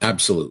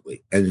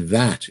 Absolutely. And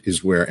that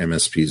is where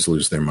MSPs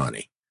lose their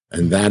money.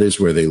 And that is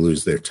where they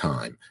lose their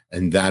time.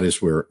 And that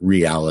is where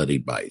reality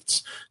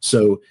bites.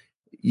 So,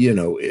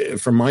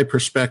 from my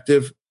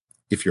perspective,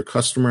 if your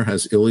customer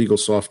has illegal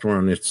software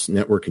on its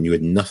network and you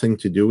had nothing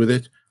to do with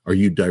it, are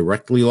you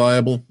directly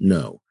liable?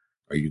 No.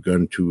 Are you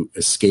going to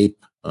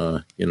escape,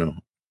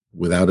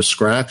 without a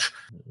scratch?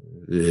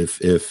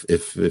 If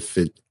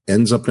it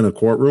ends up in a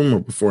courtroom or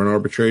before an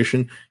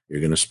arbitration,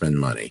 you're going to spend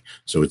money.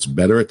 So it's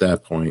better at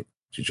that point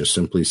to just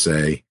simply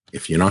say,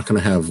 if you're not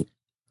going to have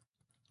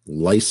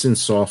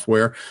licensed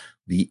software,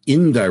 the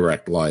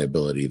indirect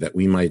liability that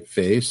we might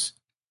face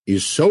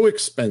is so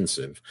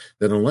expensive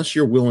that unless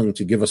you're willing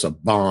to give us a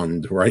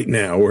bond right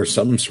now or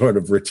some sort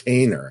of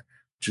retainer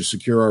to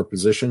secure our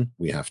position,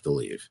 we have to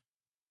leave.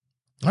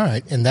 All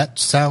right. And that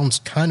sounds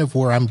kind of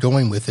where I'm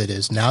going with it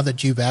is now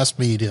that you've asked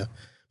me to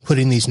put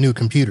in these new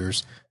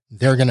computers,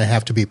 they're going to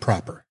have to be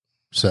proper.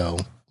 So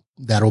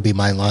that'll be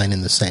my line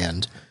in the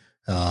sand.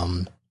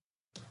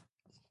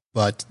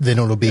 But then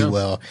it'll be,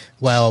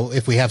 well,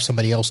 if we have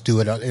somebody else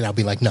do it, and I'll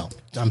be like, no,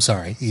 I'm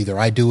sorry. Either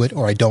I do it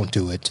or I don't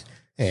do it.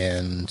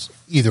 And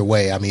either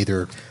way, I'm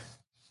either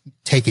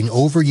taking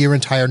over your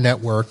entire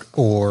network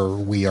or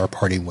we are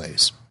parting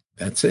ways.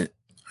 That's it.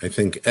 I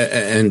think,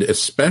 and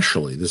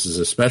especially, this is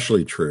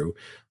especially true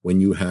when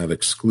you have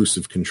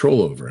exclusive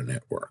control over a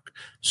network.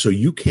 So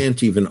you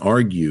can't even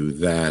argue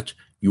that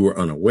you were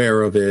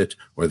unaware of it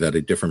or that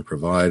a different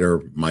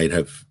provider might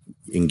have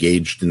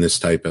engaged in this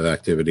type of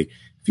activity.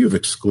 If you have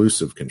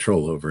exclusive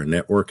control over a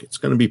network, it's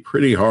going to be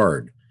pretty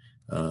hard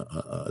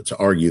to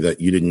argue that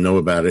you didn't know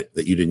about it,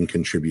 that you didn't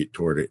contribute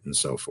toward it, and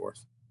so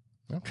forth.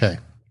 Okay.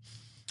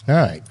 All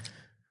right.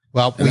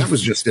 Well, and that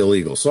was just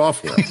illegal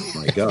software.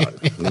 My God.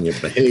 I mean, your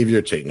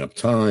behavior, taking up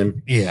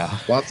time. Yeah.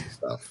 Lots of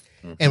stuff.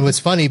 Mm-hmm. And what's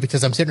funny,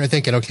 because I'm sitting there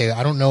thinking, okay,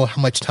 I don't know how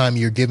much time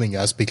you're giving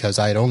us because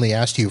I had only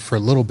asked you for a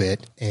little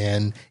bit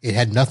and it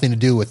had nothing to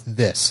do with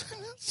this.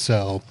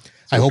 So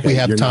I hope we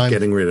have You're time. Not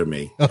getting rid of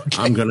me.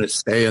 Okay. I'm going to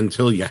stay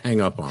until you hang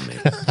up on me.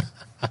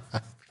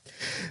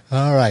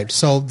 All right.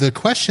 So the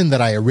question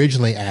that I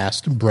originally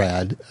asked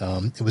Brad,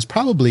 it was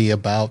probably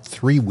about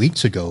 3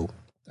 weeks ago.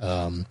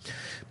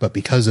 But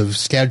because of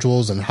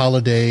schedules and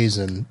holidays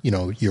and,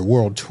 your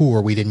world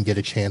tour, we didn't get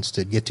a chance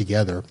to get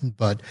together.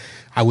 But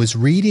I was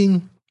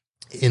reading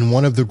in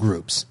one of the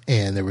groups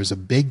and there was a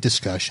big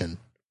discussion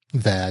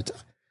that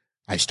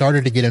I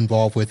started to get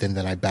involved with and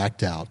then I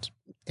backed out.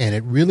 And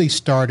it really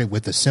started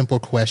with a simple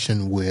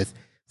question with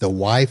the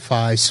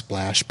Wi-Fi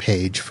splash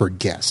page for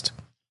guests.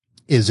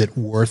 Is it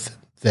worth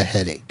the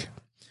headache?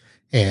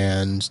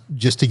 And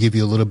just to give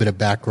you a little bit of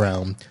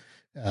background,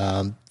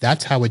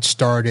 that's how it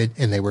started.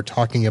 And they were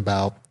talking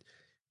about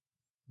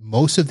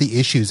most of the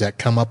issues that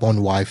come up on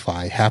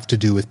Wi-Fi have to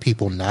do with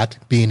people not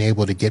being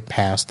able to get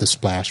past the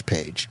splash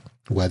page,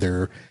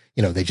 whether,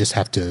 they just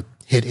have to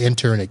hit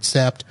enter and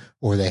accept,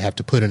 or they have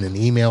to put in an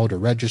email to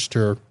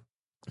register.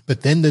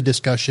 But then the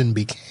discussion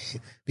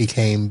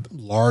became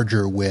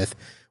larger with,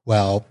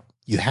 well,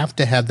 you have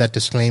to have that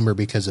disclaimer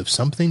because if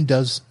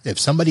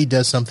somebody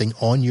does something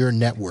on your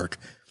network,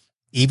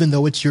 even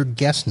though it's your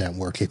guest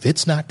network, if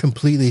it's not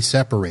completely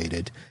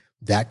separated,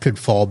 that could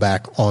fall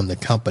back on the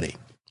company.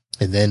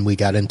 And then we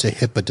got into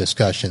HIPAA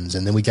discussions,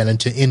 and then we got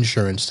into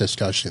insurance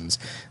discussions,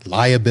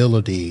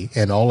 liability,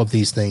 and all of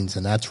these things.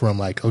 And that's where I'm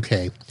like,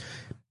 okay,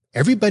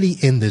 everybody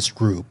in this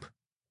group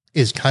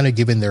is kind of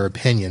giving their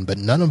opinion, but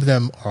none of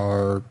them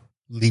are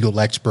legal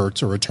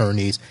experts or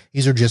attorneys.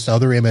 These are just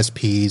other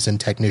MSPs and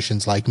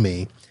technicians like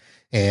me.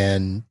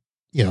 And,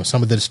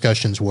 some of the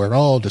discussions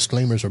were,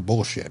 disclaimers are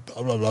bullshit,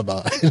 blah, blah, blah,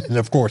 blah. And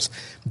of course,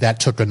 that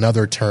took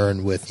another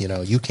turn with,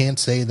 you can't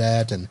say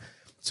that. And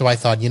so I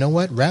thought, you know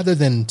what, rather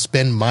than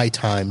spend my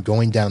time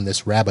going down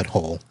this rabbit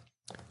hole,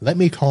 let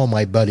me call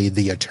my buddy,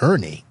 the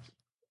attorney,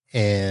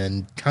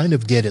 and kind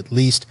of get at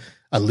least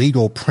a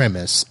legal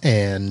premise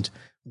and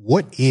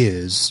what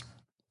is,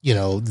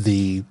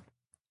 the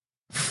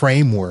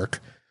framework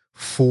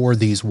for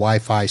these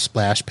Wi-Fi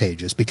splash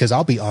pages. Because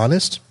I'll be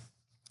honest,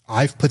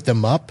 I've put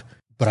them up,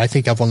 but I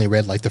think I've only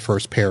read like the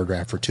first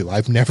paragraph or two.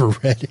 I've never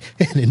read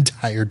an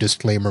entire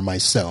disclaimer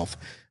myself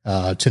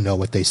to know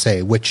what they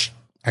say, which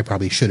I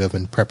probably should have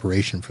in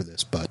preparation for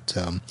this. But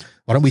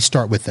why don't we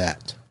start with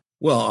that?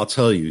 Well, I'll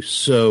tell you.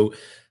 So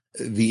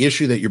the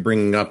issue that you're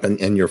bringing up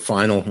and your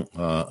final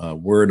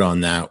word on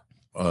that,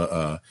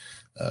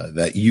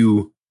 that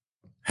you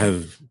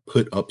have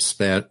put up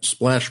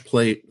splash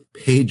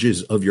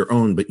pages of your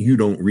own, but you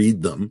don't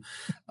read them.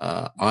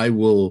 I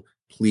will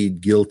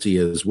plead guilty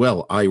as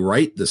well. I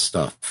write the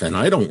stuff and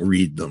I don't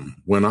read them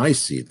when I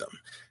see them.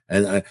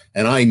 And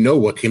I know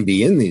what can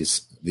be in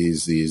these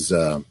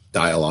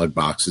dialogue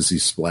boxes,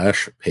 these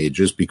splash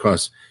pages,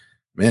 because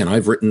man,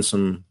 I've written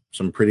some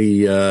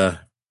pretty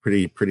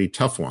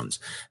tough ones.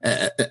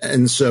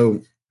 And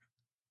so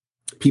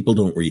people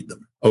don't read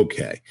them.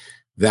 Okay.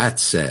 That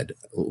said,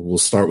 we'll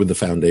start with the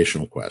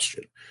foundational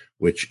question,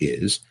 which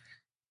are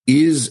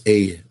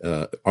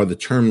the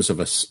terms of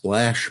a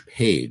splash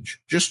page,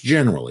 just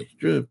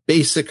generally,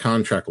 basic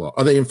contract law,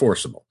 are they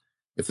enforceable?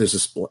 If there's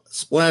a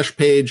splash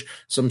page,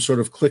 some sort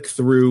of click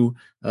through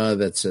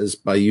that says,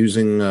 by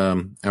using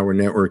our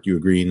network, you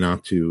agree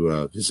not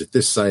to visit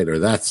this site or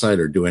that site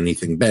or do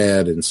anything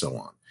bad and so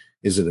on.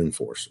 Is it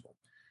enforceable?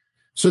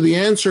 So the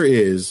answer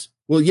is,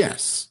 well,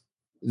 yes.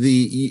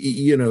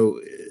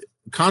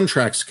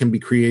 Contracts can be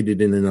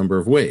created in a number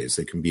of ways.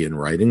 They can be in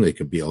writing, they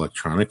can be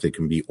electronic, they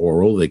can be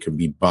oral, they can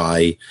be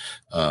by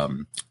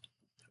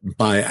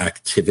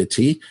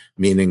activity,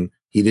 meaning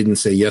he didn't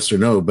say yes or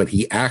no, but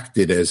he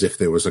acted as if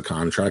there was a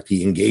contract.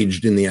 He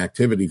engaged in the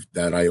activity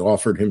that I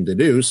offered him to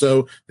do.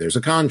 So there's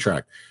a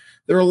contract.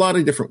 There are a lot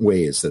of different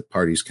ways that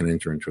parties can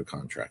enter into a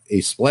contract. A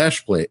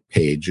splash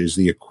page is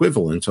the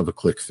equivalent of a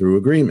click-through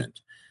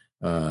agreement.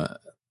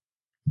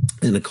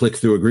 In a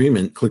click-through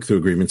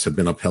agreements have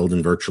been upheld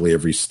in virtually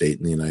every state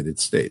in the United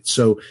States.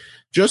 So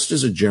just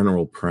as a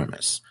general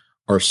premise,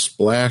 our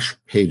splash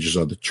pages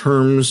are the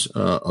terms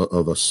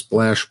of a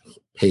splash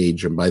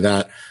page. And by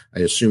that, I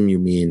assume you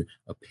mean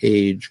a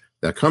page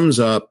that comes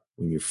up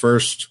when you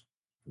first,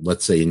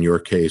 let's say in your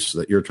case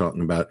that you're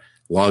talking about,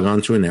 log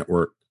onto a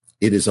network.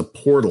 It is a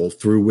portal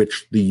through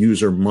which the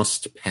user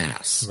must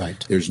pass.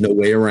 Right. There's no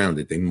way around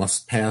it. They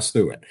must pass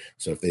through it.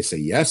 So if they say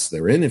yes,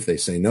 they're in. If they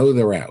say no,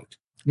 they're out.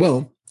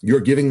 Well, you're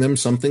giving them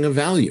something of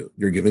value.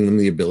 You're giving them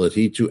the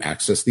ability to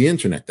access the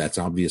internet. That's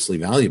obviously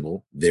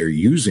valuable. They're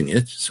using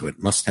it, so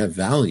it must have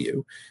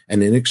value.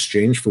 And in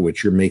exchange for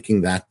which you're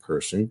making that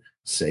person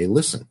say,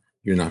 listen,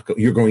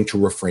 you're going to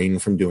refrain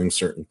from doing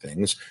certain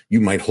things. You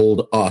might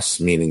hold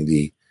us, meaning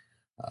the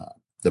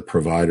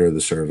provider of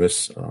the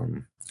service,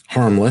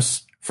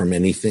 harmless from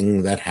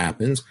anything that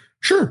happens.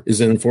 Sure. Is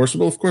it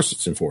enforceable? Of course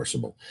it's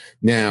enforceable.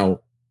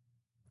 Now,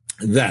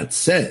 that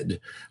said,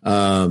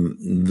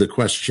 the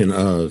question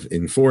of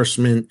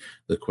enforcement,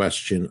 the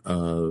question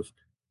of,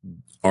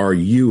 are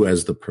you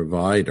as the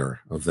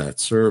provider of that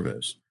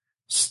service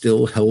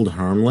still held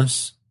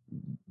harmless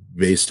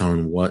based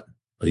on what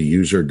a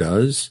user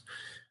does?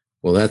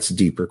 Well, that's a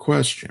deeper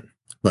question.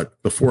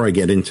 But before I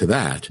get into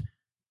that,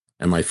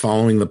 am I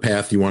following the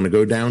path you want to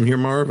go down here,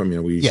 Marv? I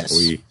mean, yes.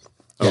 Okay.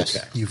 Yes.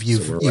 You've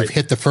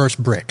hit the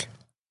first brick.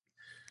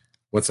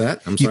 What's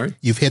that? I'm sorry?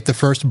 You've hit the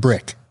first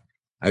brick.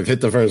 I've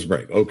hit the first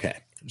break. Okay.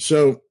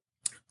 So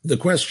the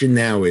question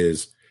now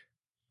is,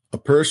 a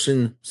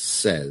person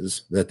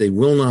says that they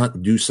will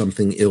not do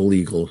something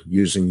illegal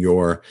using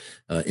your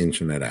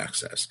internet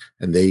access.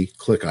 And they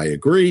click, I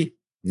agree.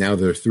 Now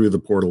they're through the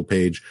portal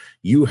page.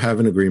 You have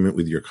an agreement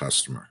with your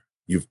customer.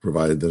 You've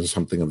provided them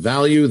something of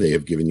value. They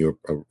have given you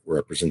a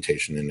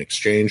representation in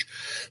exchange.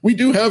 We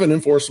do have an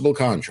enforceable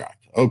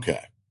contract.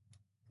 Okay.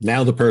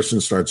 Now the person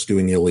starts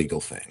doing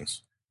illegal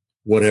things.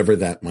 Whatever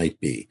that might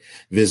be,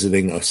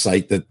 visiting a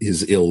site that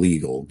is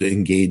illegal,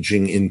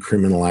 engaging in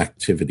criminal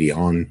activity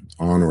on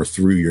or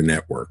through your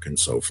network and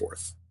so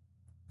forth.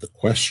 The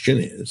question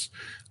is,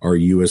 are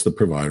you as the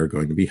provider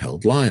going to be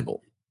held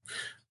liable?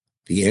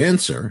 The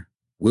answer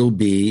will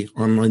be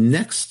on the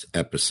next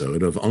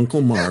episode of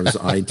Uncle Marv's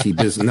IT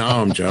Business. No,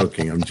 I'm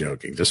joking.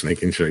 Just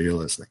making sure you're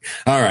listening.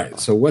 All right.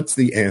 So what's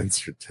the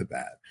answer to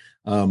that?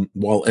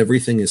 While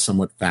everything is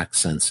somewhat fact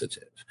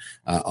sensitive,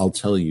 I'll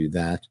tell you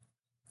that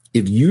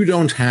if you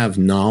don't have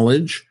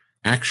knowledge,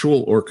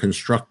 actual or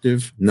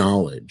constructive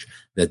knowledge,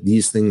 that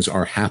these things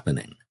are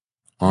happening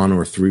on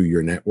or through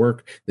your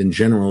network, then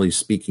generally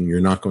speaking,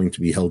 you're not going to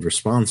be held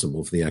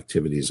responsible for the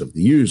activities of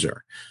the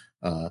user.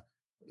 The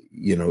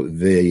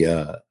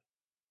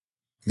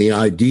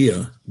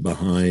idea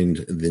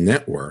behind the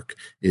network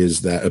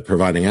is that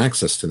providing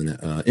access to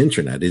the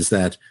internet is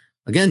that,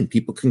 again,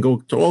 people can go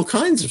to all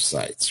kinds of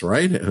sites,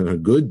 right?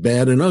 Good,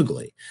 bad, and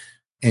ugly.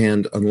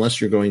 And unless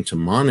you're going to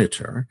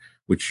monitor,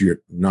 which you're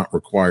not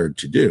required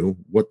to do,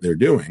 what they're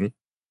doing,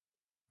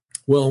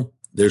 well,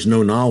 there's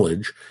no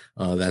knowledge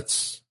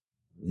that's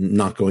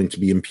not going to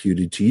be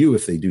imputed to you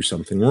if they do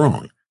something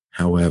wrong.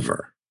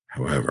 However,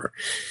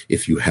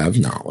 if you have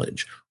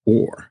knowledge,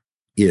 or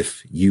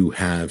if you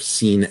have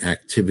seen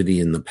activity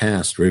in the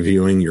past,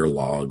 reviewing your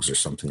logs or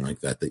something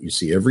like that, that you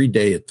see every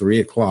day at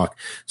 3:00,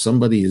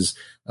 somebody is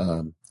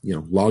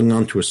logging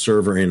onto a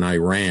server in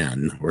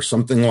Iran or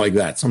something like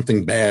that,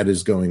 something bad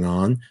is going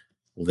on,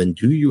 well, then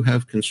do you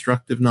have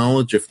constructive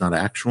knowledge, if not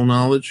actual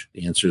knowledge?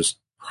 The answer is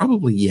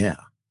probably yeah.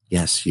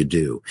 Yes, you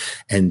do.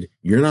 And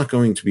you're not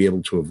going to be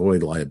able to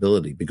avoid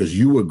liability because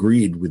you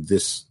agreed with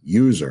this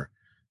user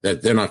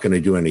that they're not going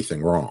to do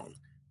anything wrong.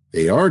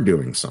 They are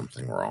doing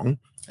something wrong.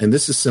 And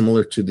this is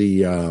similar to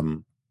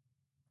the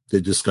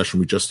discussion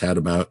we just had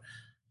about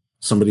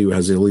somebody who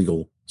has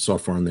illegal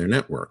software on their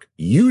network.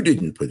 You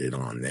didn't put it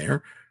on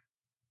there,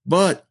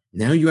 but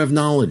now you have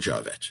knowledge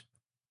of it,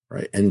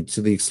 right? And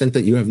to the extent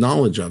that you have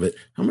knowledge of it,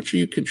 how much are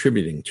you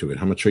contributing to it?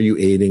 How much are you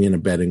aiding and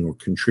abetting or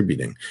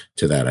contributing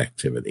to that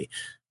activity?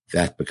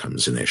 That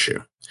becomes an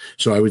issue.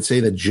 So I would say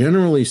that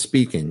generally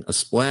speaking, a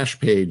splash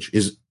page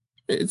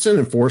it's an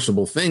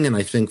enforceable thing. And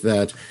I think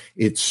that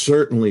it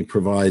certainly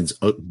provides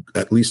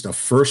at least a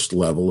first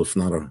level, if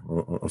not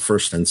a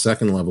first and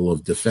second level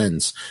of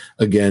defense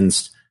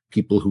against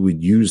people who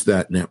would use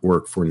that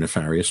network for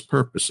nefarious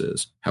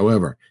purposes.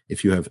 However,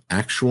 if you have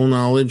actual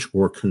knowledge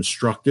or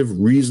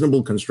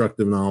reasonable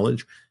constructive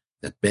knowledge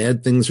that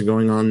bad things are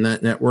going on in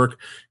that network,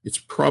 it's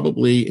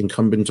probably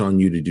incumbent on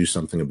you to do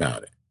something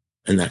about it.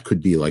 And that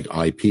could be like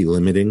IP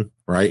limiting,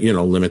 right?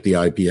 Limit the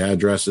IP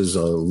addresses,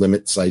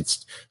 limit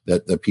sites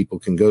that people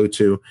can go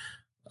to.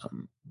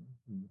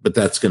 But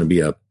that's going to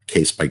be a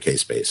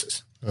case-by-case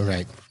basis. All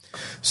right.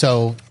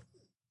 So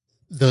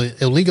the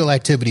illegal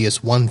activity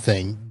is one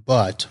thing,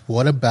 but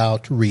what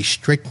about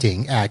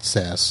restricting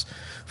access?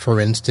 For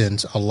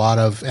instance,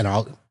 and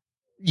I'll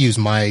use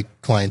my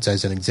clients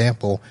as an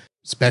example,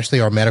 especially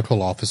our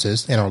medical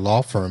offices and our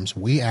law firms,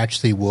 we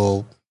actually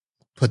will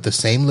put the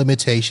same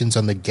limitations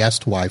on the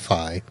guest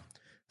Wi-Fi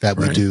that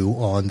we do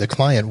on the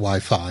client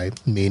Wi-Fi,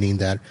 meaning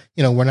that,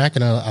 we're not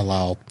going to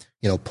allow,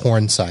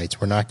 porn sites.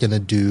 We're not going to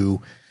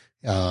do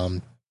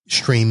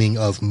streaming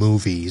of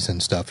movies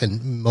and stuff.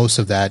 And most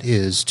of that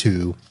is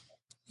to,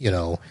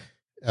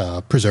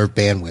 preserve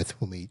bandwidth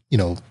when we,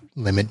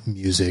 limit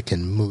music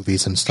and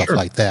movies and stuff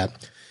like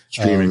that.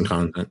 Streaming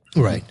content.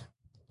 Right.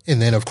 And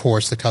then, of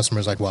course, the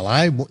customer's like, well,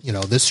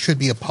 this should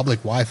be a public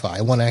Wi-Fi.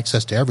 I want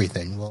access to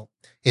everything. Well,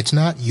 it's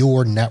not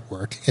your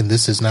network, and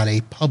this is not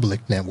a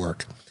public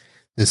network.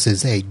 This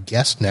is a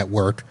guest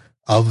network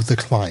of the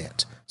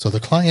client. So the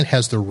client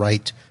has the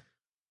right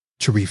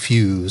to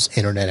refuse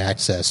internet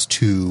access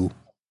to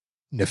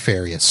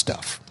nefarious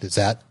stuff. Does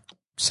that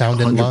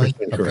sound in line?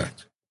 Correct. Okay.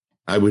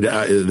 I would.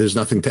 There's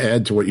nothing to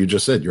add to what you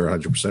just said. You're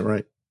 100%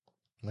 right.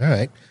 All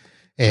right.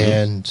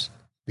 And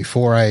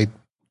before I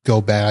go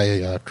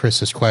by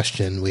Chris's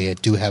question, we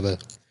do have a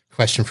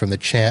question from the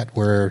chat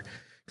where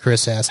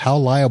Chris asks, how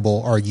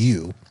liable are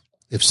you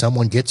if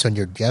someone gets on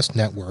your guest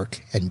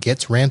network and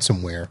gets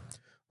ransomware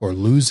or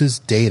loses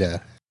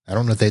data? I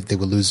don't know if they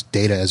would lose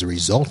data as a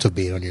result of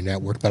being on your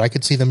network, but I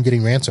could see them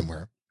getting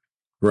ransomware.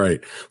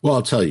 Right. Well,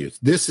 I'll tell you,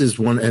 this is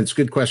one, and it's a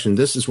good question.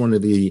 This is one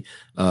of the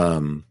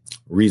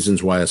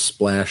reasons why a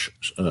splash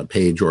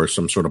page or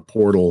some sort of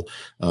portal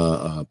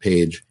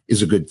page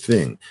is a good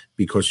thing,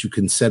 because you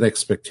can set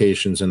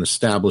expectations and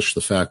establish the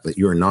fact that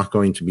you're not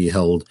going to be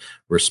held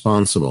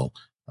responsible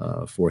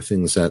for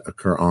things that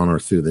occur on or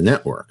through the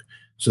network.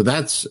 So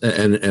that's,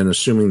 and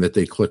assuming that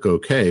they click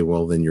OK,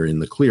 well, then you're in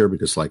the clear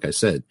because, like I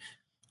said,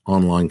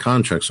 online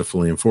contracts are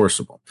fully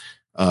enforceable.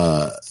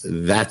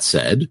 That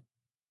said,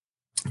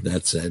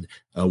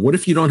 what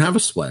if you don't have a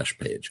splash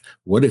page?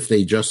 What if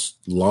they just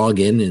log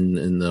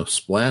in the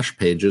splash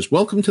pages?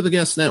 Welcome to the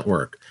guest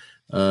network.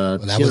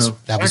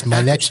 That was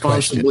my next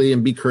question.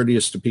 And be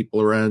courteous to people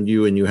around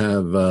you, and you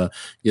have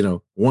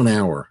 1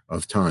 hour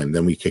of time.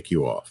 Then we kick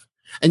you off,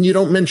 and you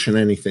don't mention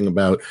anything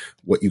about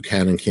what you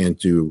can and can't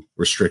do,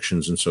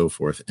 restrictions and so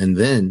forth. And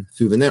then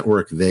through the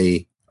network,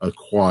 they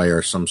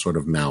acquire some sort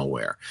of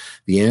malware.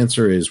 The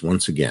answer is,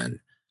 once again,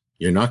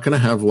 you're not going to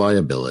have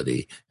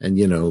liability. And,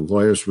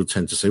 lawyers will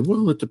tend to say,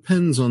 well, it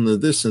depends on the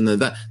this and the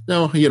that.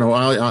 No,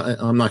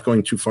 I'm not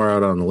going too far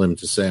out on a limb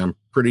to say I'm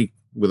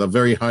with a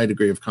very high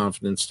degree of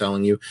confidence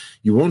telling you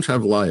won't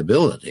have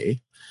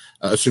liability,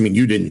 assuming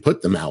you didn't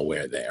put the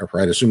malware there,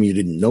 right? Assuming you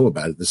didn't know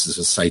about it. This is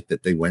a site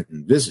that they went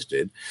and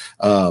visited.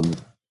 And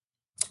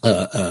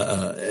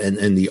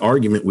the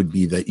argument would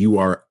be that you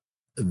are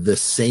the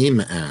same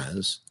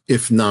as,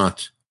 if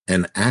not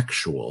an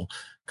actual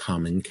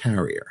common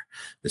carrier.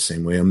 The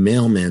same way a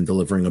mailman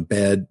delivering a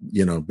bad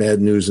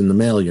news in the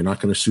mail, you're not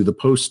going to sue the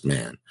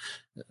postman.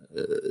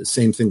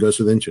 Same thing goes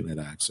with internet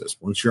access.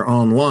 Once you're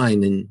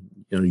online and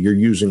you're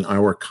using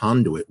our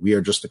conduit, we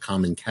are just a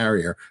common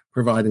carrier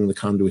providing the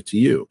conduit to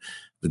you.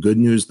 The good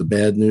news, the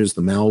bad news,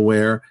 the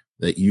malware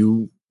that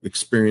you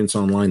experience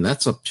online,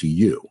 that's up to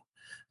you.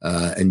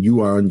 And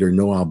you are under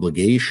no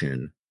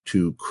obligation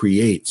to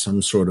create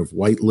some sort of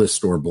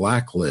whitelist or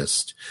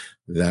blacklist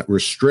that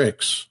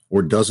restricts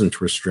or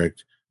doesn't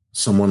restrict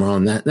someone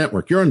on that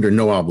network. You're under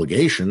no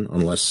obligation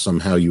unless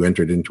somehow you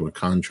entered into a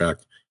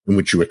contract in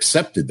which you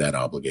accepted that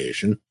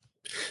obligation.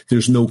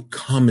 There's no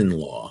common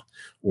law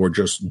or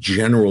just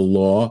general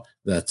law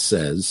that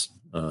says,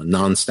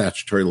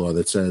 non-statutory law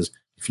that says,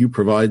 if you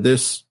provide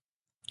this,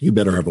 you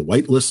better have a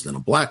whitelist and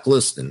a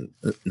blacklist. And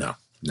no.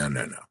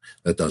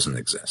 That doesn't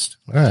exist.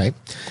 All right.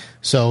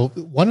 So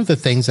one of the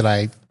things that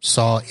I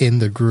saw in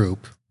the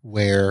group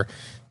where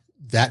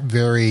that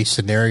very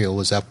scenario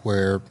was up,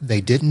 where they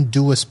didn't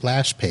do a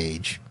splash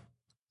page,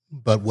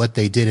 but what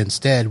they did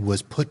instead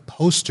was put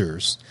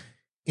posters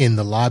in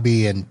the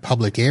lobby and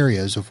public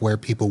areas of where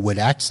people would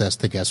access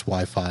the guest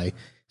Wi-Fi,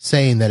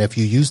 saying that if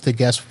you use the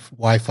guest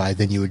Wi-Fi,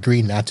 then you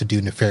agree not to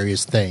do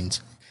nefarious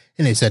things.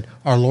 And they said,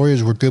 our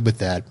lawyers were good with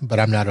that, but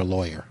I'm not a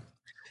lawyer.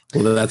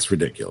 Well, that's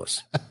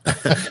ridiculous.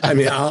 I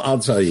mean, I'll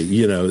tell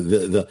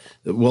you,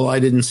 well, I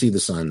didn't see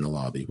the sign in the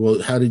lobby.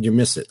 Well, how did you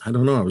miss it? I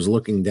don't know. I was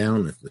looking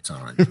down at the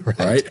time,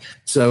 right?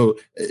 So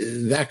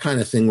that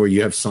kind of thing where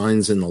you have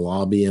signs in the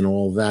lobby and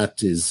all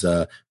that is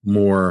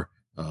more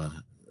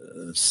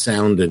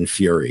sound and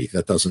fury.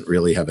 That doesn't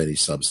really have any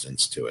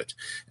substance to it.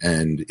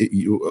 And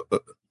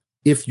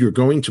if you're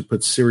going to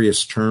put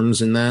serious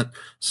terms in that,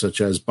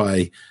 such as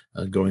by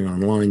going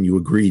online, you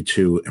agree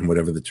to, and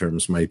whatever the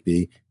terms might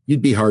be,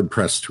 you'd be hard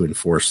pressed to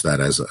enforce that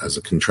as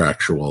a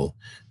contractual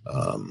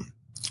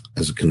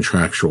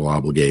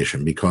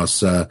obligation,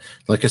 because,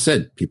 like I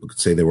said, people could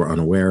say they were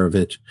unaware of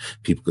it.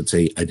 People could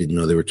say, I didn't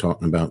know they were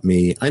talking about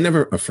me. I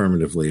never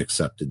affirmatively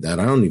accepted that.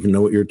 I don't even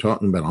know what you're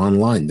talking about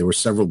online. There were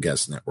several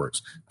guest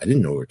networks. I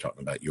didn't know we were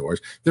talking about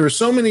yours. There are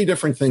so many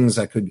different things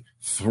that could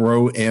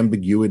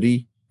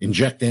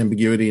inject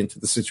ambiguity into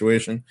the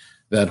situation.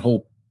 That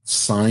whole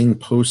sign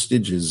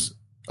postage is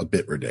a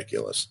bit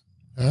ridiculous.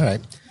 All right.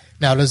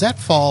 Now, does that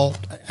fall?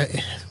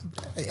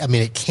 I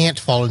mean, it can't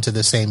fall into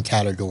the same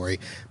category,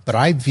 but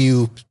I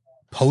view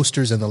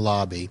posters in the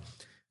lobby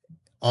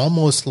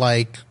almost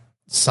like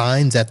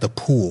signs at the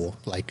pool,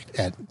 like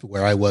at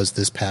where I was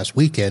this past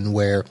weekend,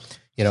 where,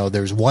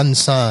 there's one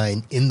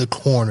sign in the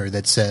corner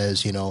that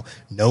says,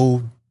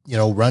 no,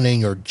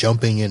 running or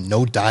jumping and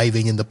no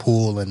diving in the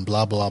pool and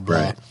blah, blah, blah.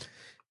 Right.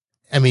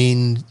 I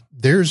mean,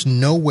 there's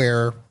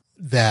nowhere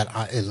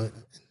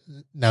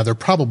now there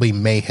probably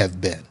may have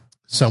been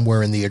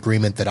somewhere in the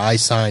agreement that I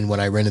signed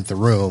when I rented the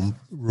room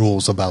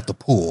rules about the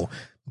pool,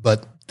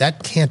 but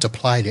that can't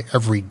apply to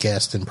every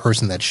guest and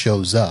person that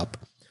shows up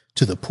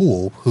to the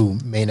pool who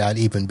may not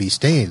even be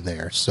staying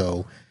there.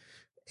 So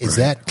is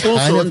that kind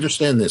also of...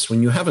 understand this,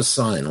 when you have a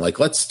sign, like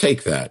let's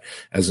take that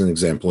as an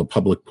example, a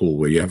public pool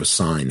where you have a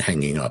sign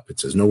hanging up. It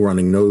says no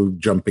running, no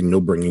jumping, no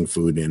bringing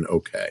food in.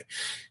 Okay.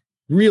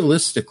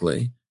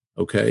 Realistically,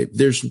 okay,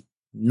 there's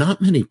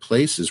not many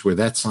places where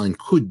that sign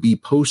could be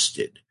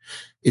posted.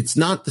 It's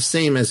not the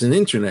same as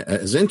internet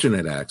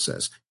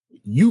access.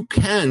 You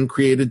can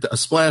create a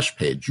splash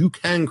page. You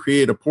can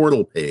create a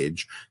portal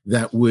page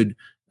that would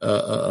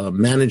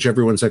manage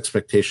everyone's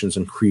expectations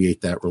and create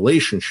that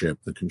relationship,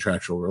 the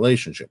contractual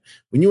relationship.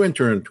 When you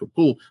enter into a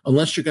pool,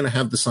 unless you're going to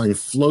have the sign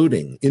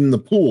floating in the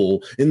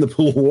pool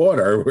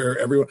water where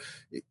everyone,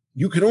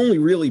 you can only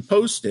really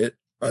post it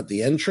at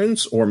the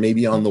entrance or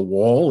maybe on the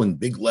wall in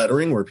big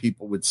lettering where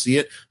people would see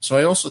it. So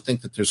I also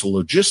think that there's a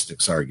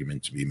logistics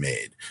argument to be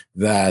made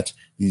that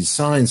these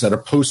signs that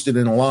are posted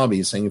in a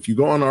lobby saying, if you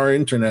go on our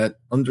internet,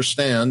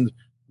 understand,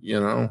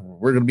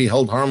 we're going to be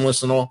held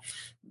harmless and all,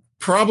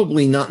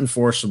 probably not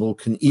enforceable,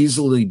 can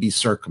easily be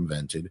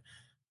circumvented,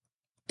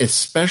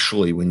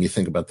 especially when you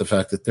think about the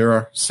fact that there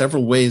are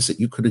several ways that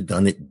you could have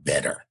done it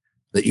better,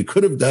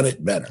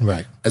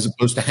 right, as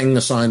opposed to hanging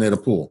a sign at a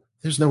pool.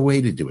 There's no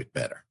way to do it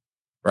better.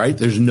 Right?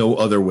 There's no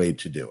other way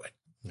to do it.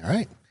 All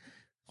right.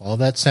 All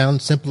that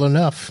sounds simple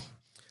enough.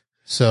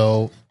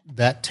 So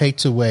that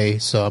takes away.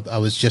 So I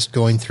was just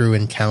going through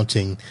and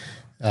counting.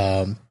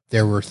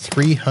 There were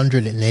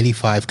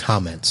 385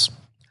 comments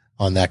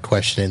on that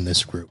question in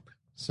this group.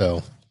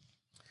 So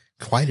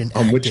quite an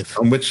active.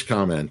 On which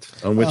comment?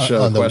 On which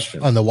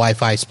question? On the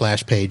Wi-Fi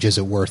splash page. Is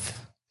it worth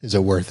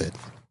it?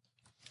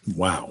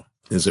 Wow.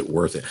 Is it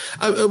worth it?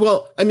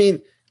 Well, I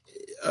mean,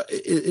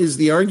 is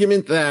the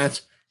argument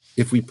that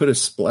if we put a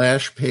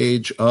splash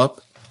page up,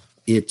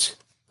 it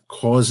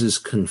causes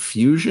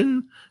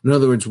confusion? In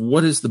other words,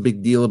 what is the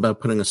big deal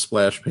about putting a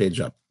splash page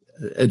up?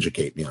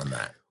 Educate me on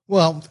that.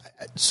 Well,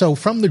 so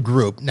from the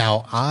group,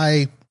 now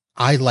I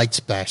like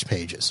splash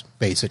pages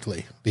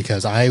basically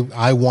because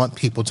I want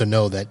people to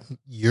know that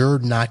you're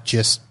not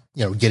just,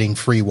 getting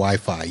free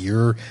Wi-Fi.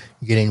 You're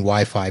getting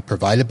Wi-Fi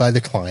provided by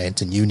the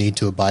client and you need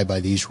to abide by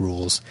these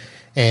rules.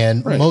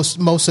 And right.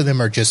 most of them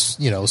are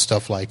just,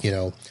 stuff like,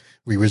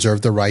 we reserve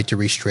the right to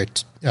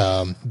restrict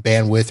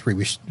bandwidth. We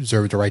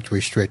reserve the right to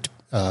restrict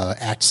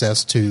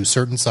access to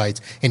certain sites.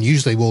 And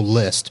usually we'll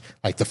list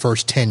like the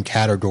first 10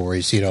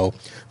 categories,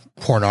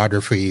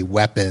 pornography,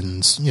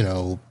 weapons,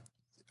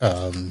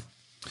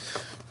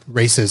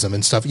 racism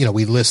and stuff.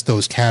 We list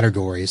those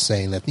categories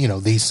saying that,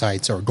 these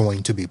sites are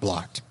going to be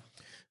blocked.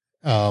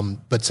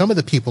 But some of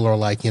the people are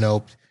like,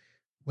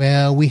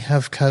 well, we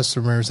have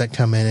customers that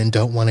come in and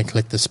don't want to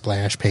click the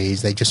splash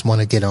page. They just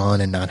want to get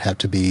on and not have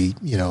to be,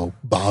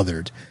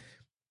 bothered.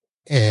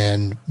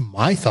 And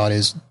my thought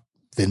is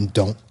then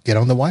don't get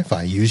on the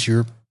Wi-Fi. Use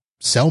your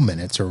cell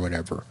minutes or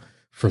whatever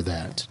for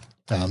that.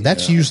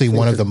 That's usually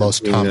one of the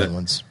most common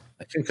ones.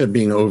 I think they're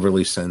being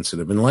overly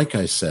sensitive. And like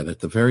I said, at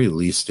the very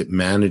least, it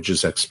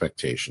manages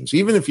expectations.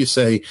 Even if you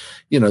say,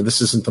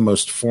 this isn't the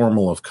most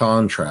formal of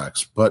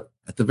contracts, but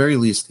at the very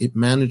least, it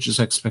manages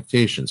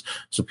expectations.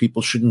 So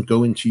people shouldn't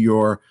go into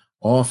your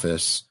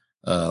office,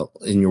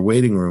 in your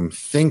waiting room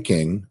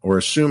thinking or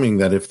assuming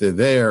that if they're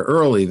there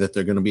early, that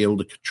they're going to be able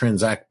to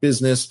transact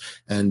business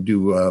and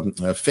do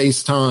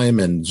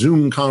FaceTime and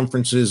Zoom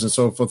conferences and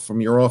so forth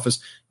from your office.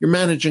 You're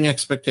managing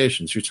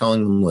expectations. You're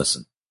telling them,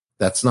 listen,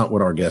 that's not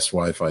what our guest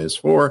Wi-Fi is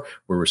for.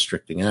 We're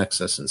restricting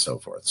access and so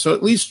forth. So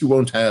at least you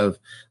won't have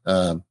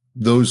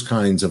those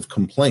kinds of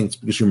complaints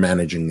because you're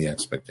managing the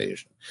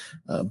expectation.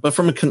 But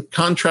from a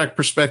contract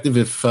perspective,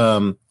 if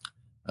a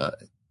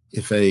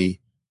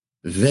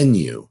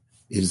venue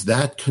is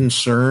that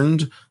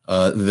concerned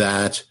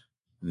that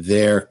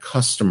their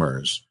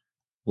customers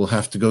will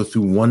have to go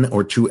through 1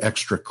 or 2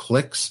 extra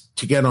clicks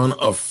to get on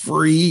a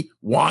free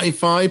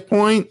Wi-Fi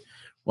point,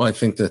 well, I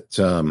think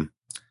that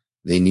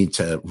they need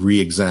to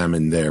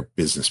re-examine their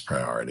business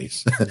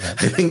priorities. I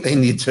think they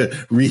need to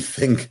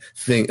rethink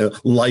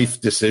life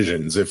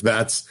decisions if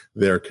that's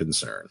their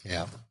concern.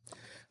 Yeah.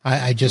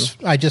 I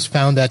just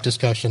found that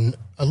discussion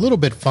a little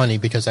bit funny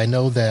because I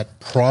know that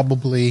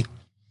probably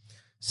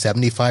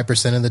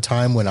 75% of the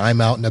time when I'm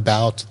out and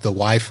about, the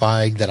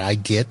Wi-Fi that I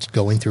get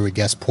going through a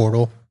guest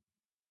portal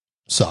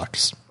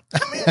sucks.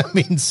 I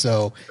mean,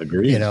 so,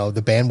 Agreed.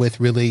 The bandwidth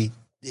really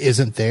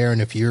isn't there.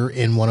 And if you're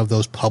in one of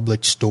those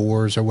public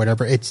stores or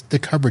whatever, the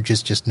coverage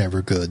is just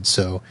never good.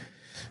 So,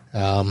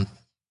 I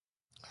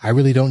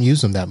really don't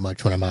use them that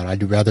much when I'm out.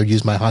 I'd rather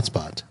use my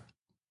hotspot.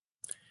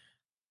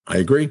 I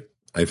agree.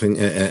 I think,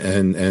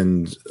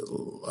 and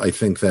I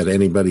think that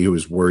anybody who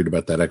is worried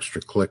about that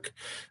extra click,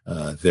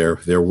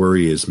 their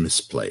worry is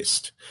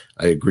misplaced.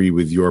 I agree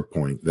with your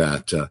point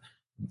that,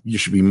 you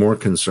should be more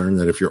concerned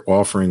that if you're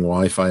offering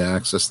Wi-Fi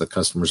access, that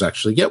customers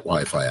actually get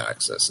Wi-Fi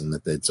access and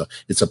that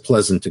it's a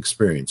pleasant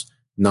experience,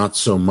 not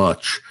so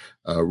much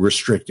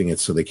restricting it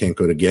so they can't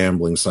go to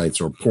gambling sites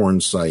or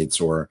porn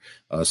sites or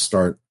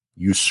start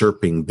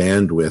usurping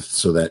bandwidth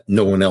so that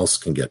no one else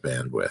can get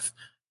bandwidth.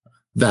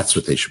 That's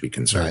what they should be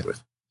concerned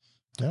with.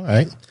 All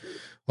right.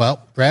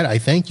 Well, Brad, I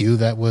thank you.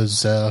 That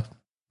was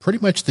pretty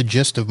much the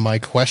gist of my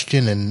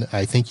question, and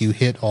I think you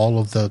hit all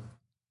of the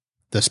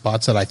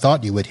spots that I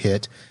thought you would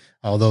hit.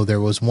 Although there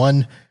was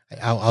one,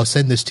 I'll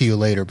send this to you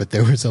later, but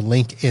there was a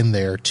link in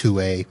there to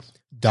a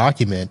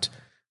document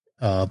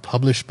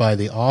published by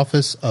the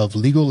Office of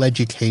Legal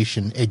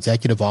Education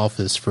Executive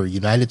Office for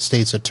United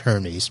States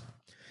Attorneys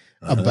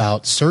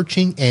about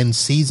searching and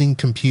seizing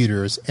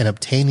computers and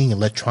obtaining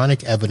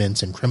electronic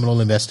evidence in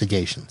criminal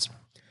investigations.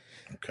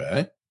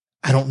 Okay.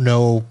 I don't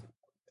know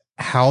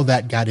how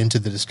that got into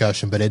the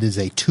discussion, but it is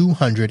a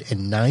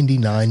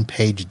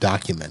 299-page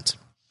document.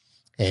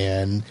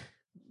 And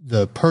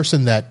the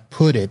person that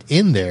put it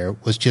in there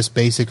was just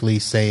basically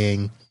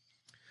saying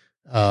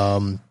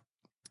that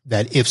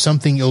if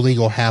something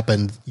illegal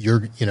happened,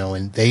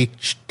 and they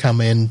come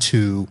in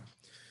to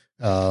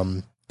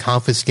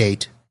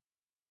confiscate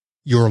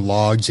your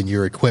logs and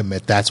your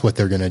equipment, that's what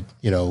they're going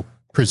to,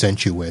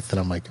 present you with. And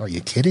I'm like, are you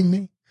kidding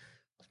me?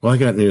 Well, I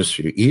got news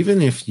for you. Even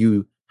if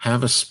you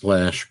have a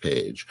splash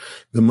page,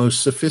 the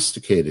most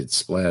sophisticated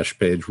splash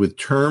page with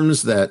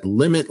terms that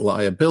limit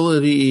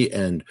liability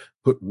and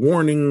put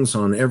warnings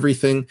on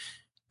everything,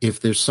 if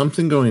there's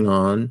something going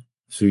on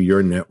through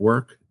your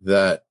network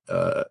that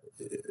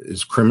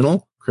is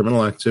criminal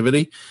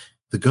activity,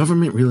 the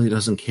government really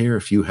doesn't care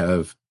if you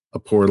have a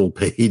portal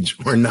page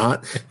or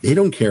not. They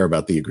don't care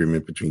about the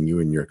agreement between you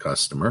and your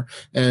customer.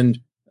 And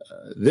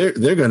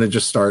they're going to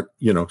just start,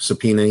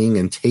 subpoenaing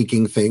and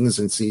taking things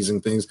and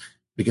seizing things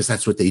because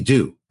that's what they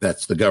do.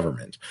 That's the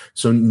government.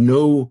 So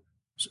no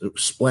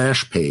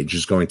splash page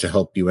is going to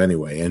help you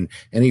anyway. And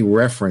any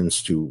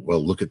reference to,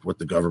 well, look at what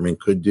the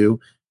government could do.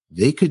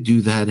 They could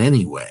do that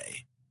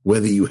anyway,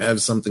 whether you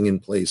have something in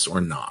place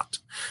or not.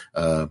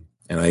 And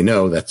I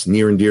know that's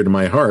near and dear to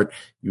my heart.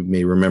 You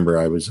may remember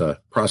I was a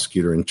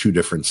prosecutor in 2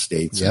 different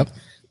states. Yep.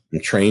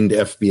 And trained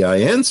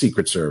FBI and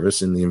Secret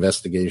Service in the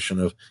investigation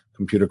of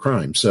computer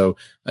crime. So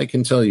I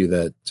can tell you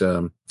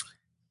that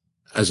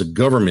as a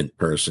government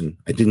person,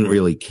 I didn't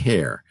really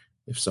care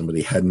if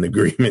somebody had an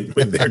agreement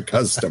with their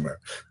customer.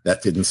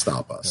 That didn't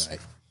stop us.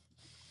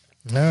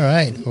 All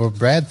right. Well,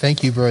 Brad,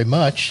 thank you very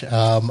much.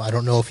 I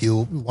don't know if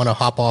you want to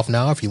hop off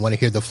now, if you want to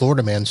hear the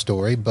Florida man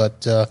story,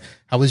 but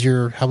how was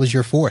your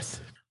 4th?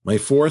 My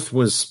 4th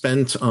was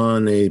spent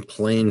on a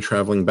plane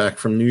traveling back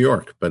from New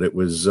York, but it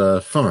was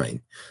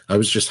fine. I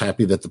was just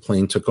happy that the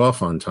plane took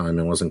off on time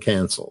and wasn't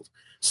canceled.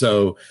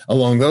 So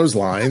along those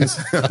lines,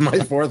 my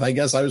 4th, I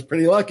guess I was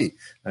pretty lucky.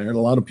 I heard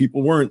a lot of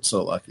people weren't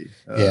so lucky.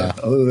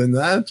 Other than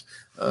that,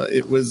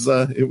 it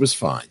was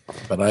fine.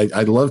 But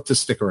I'd love to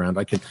stick around.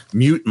 I can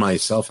mute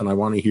myself, and I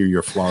want to hear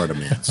your Florida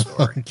man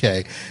story.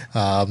 Okay,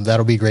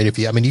 that'll be great.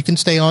 You can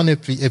stay on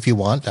if you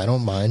want. I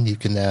don't mind. You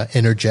can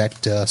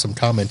interject some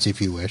comments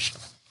if you wish.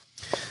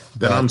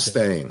 Then I'm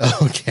staying.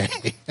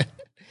 Okay.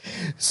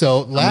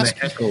 So I'm going to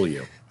heckle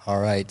you. All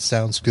right.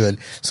 Sounds good.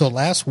 So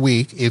last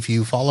week, if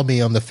you follow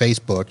me on the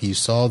Facebook, you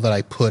saw that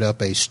I put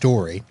up a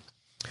story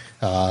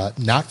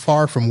not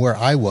far from where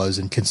I was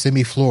in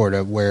Kissimmee,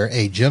 Florida, where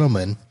a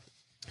gentleman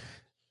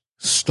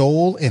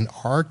stole an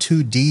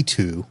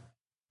R2-D2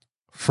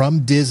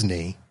 from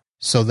Disney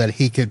so that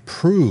he could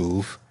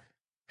prove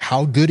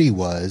how good he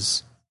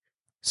was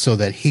so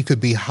that he could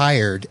be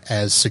hired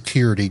as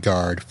security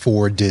guard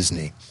for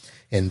Disney.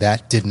 And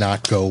that did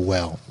not go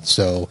well.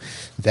 So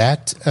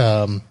that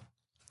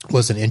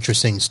was an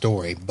interesting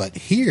story. But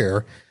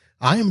here,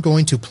 I am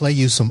going to play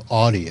you some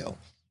audio.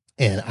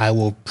 And I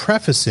will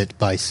preface it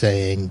by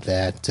saying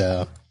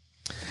that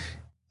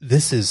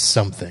this is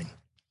something.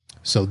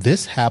 So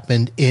this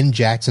happened in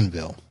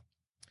Jacksonville.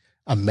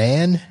 A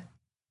man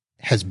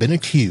has been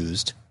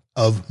accused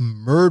of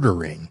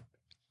murdering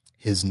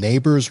his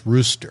neighbor's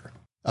rooster.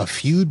 A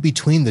feud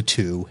between the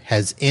two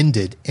has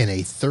ended in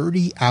a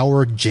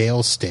 30-hour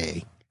jail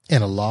stay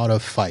and a lot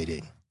of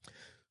fighting.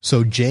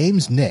 So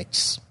James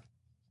Nix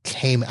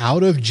came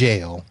out of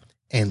jail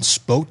and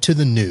spoke to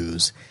the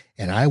news.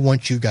 And I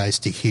want you guys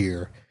to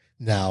hear.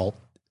 Now,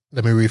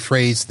 let me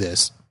rephrase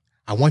this.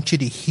 I want you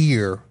to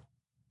hear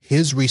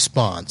his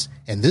response.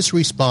 And this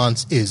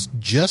response is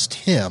just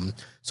him.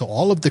 So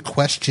all of the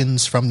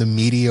questions from the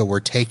media were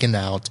taken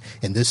out.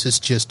 And this is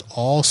just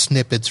all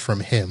snippets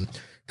from him,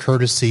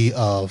 courtesy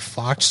of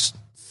Fox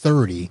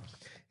 30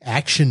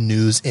 Action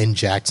News in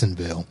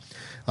Jacksonville.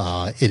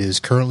 It is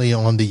currently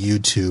on the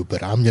YouTube,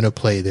 but I'm going to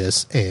play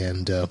this,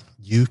 and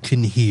you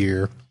can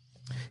hear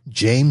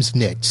James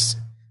Nix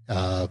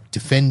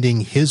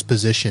defending his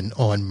position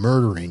on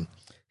murdering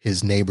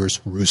his neighbor's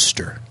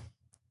rooster.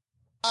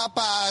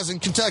 Popeyes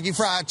and Kentucky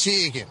Fried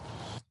Chicken.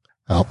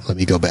 Oh, let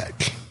me go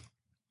back.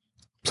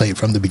 Play it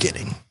from the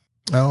beginning.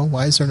 Oh,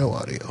 why is there no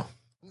audio?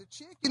 The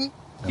chicken,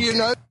 you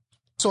know,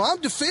 so I'm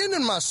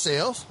defending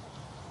myself.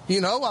 You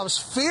know, I was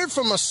feared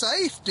for my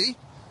safety,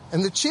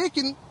 and the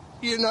chicken,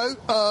 you know,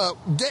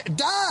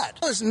 died.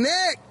 His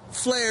neck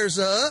flares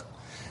up,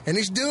 and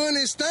he's doing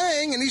his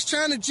thing, and he's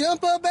trying to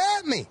jump up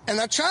at me.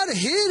 And I try to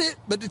hit it,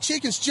 but the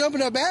chicken's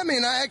jumping up at me,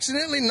 and I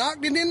accidentally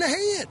knocked it in the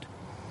head.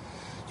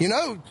 You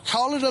know,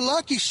 call it a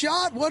lucky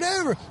shot,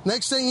 whatever.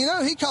 Next thing you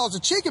know, he calls the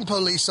chicken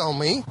police on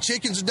me.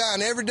 Chickens are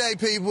dying every day,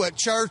 people, at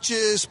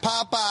churches,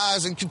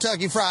 Popeyes, and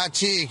Kentucky Fried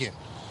Chicken.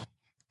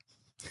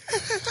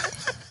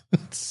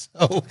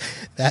 So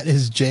that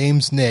is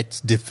James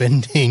Nix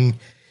defending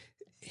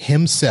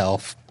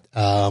himself.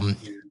 Wow.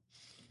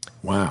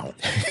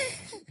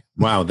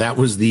 Wow. That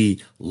was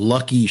the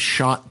lucky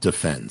shot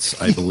defense,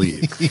 I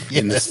believe, yes.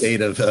 In the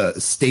state of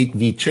State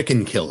v.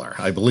 Chicken Killer.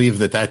 I believe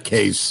that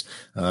case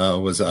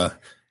was a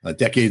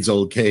decades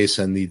old case,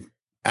 and the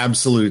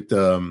absolute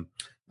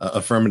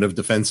affirmative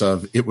defense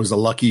of it was a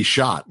lucky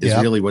shot is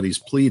really what he's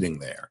pleading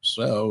there.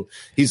 So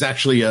he's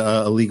actually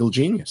a legal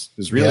genius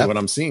is really what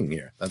I'm seeing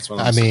here. That's what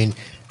I'm saying. Mean,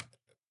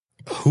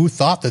 who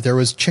thought that there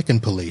was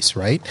chicken police,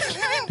 right?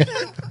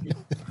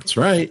 That's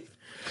right.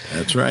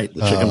 That's right.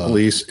 The chicken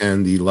police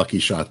and the lucky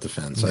shot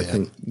defense. I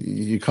think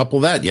you couple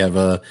that, you have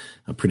a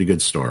pretty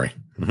good story.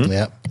 Mm-hmm.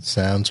 Yeah,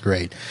 sounds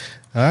great.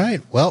 All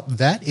right. Well,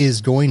 that is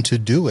going to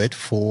do it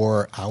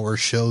for our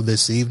show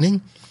this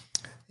evening.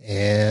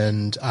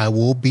 And I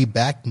will be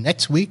back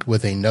next week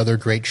with another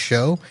great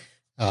show.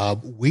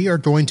 We are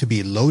going to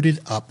be loaded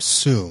up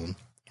soon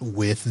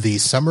with the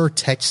Summer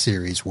Tech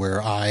Series,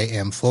 where I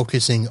am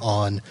focusing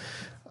on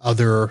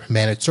other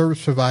managed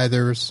service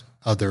providers,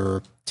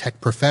 other tech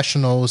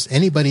professionals,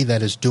 anybody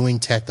that is doing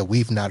tech that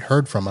we've not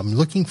heard from. I'm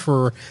looking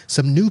for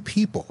some new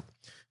people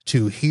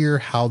to hear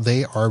how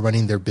they are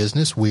running their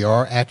business. We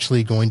are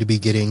actually going to be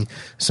getting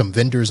some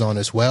vendors on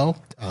as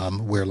well.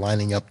 We're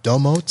lining up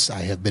Domotz.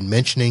 I have been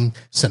mentioning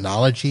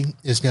Synology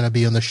is going to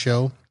be on the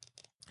show.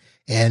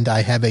 And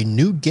I have a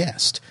new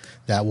guest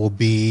that will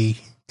be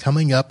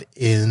coming up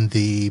in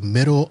the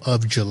middle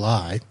of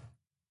July.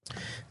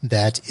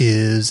 That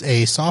is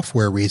a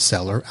software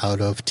reseller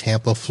out of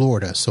Tampa,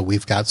 Florida. So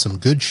we've got some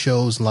good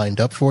shows lined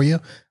up for you.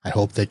 I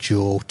hope that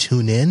you'll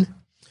tune in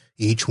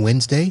each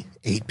Wednesday,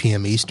 8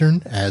 p.m.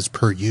 Eastern, as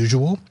per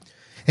usual.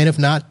 And if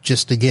not,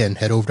 just again,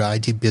 head over to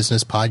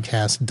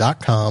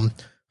itbusinesspodcast.com,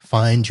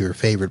 find your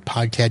favorite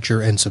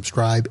podcatcher and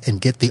subscribe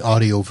and get the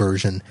audio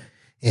version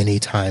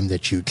anytime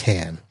that you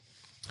can.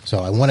 So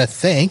I want to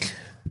thank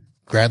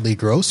Bradley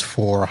Gross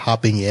for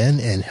hopping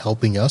in and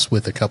helping us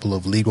with a couple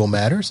of legal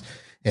matters.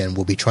 And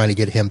we'll be trying to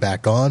get him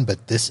back on,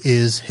 but this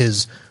is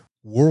his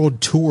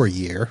world tour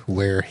year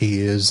where he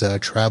is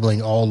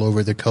traveling all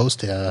over the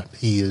coast.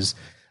 He is,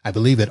 I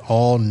believe, at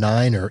all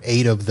 9 or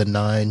 8 of the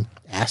 9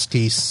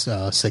 ASCII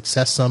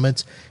Success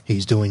Summits.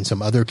 He's doing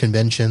some other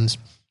conventions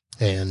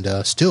and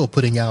still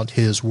putting out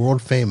his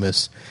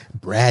world-famous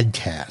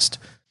Bradcast.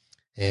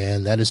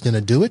 And that is going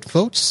to do it,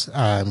 folks.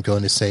 I'm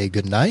going to say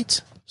good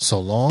night,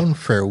 so long,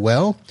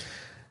 farewell,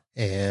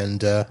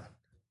 and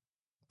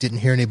didn't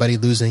hear anybody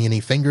losing any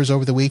fingers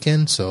over the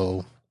weekend,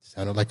 so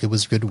sounded like it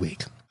was a good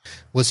week.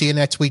 We'll see you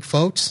next week,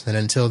 folks, and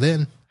until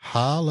then,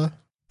 holla.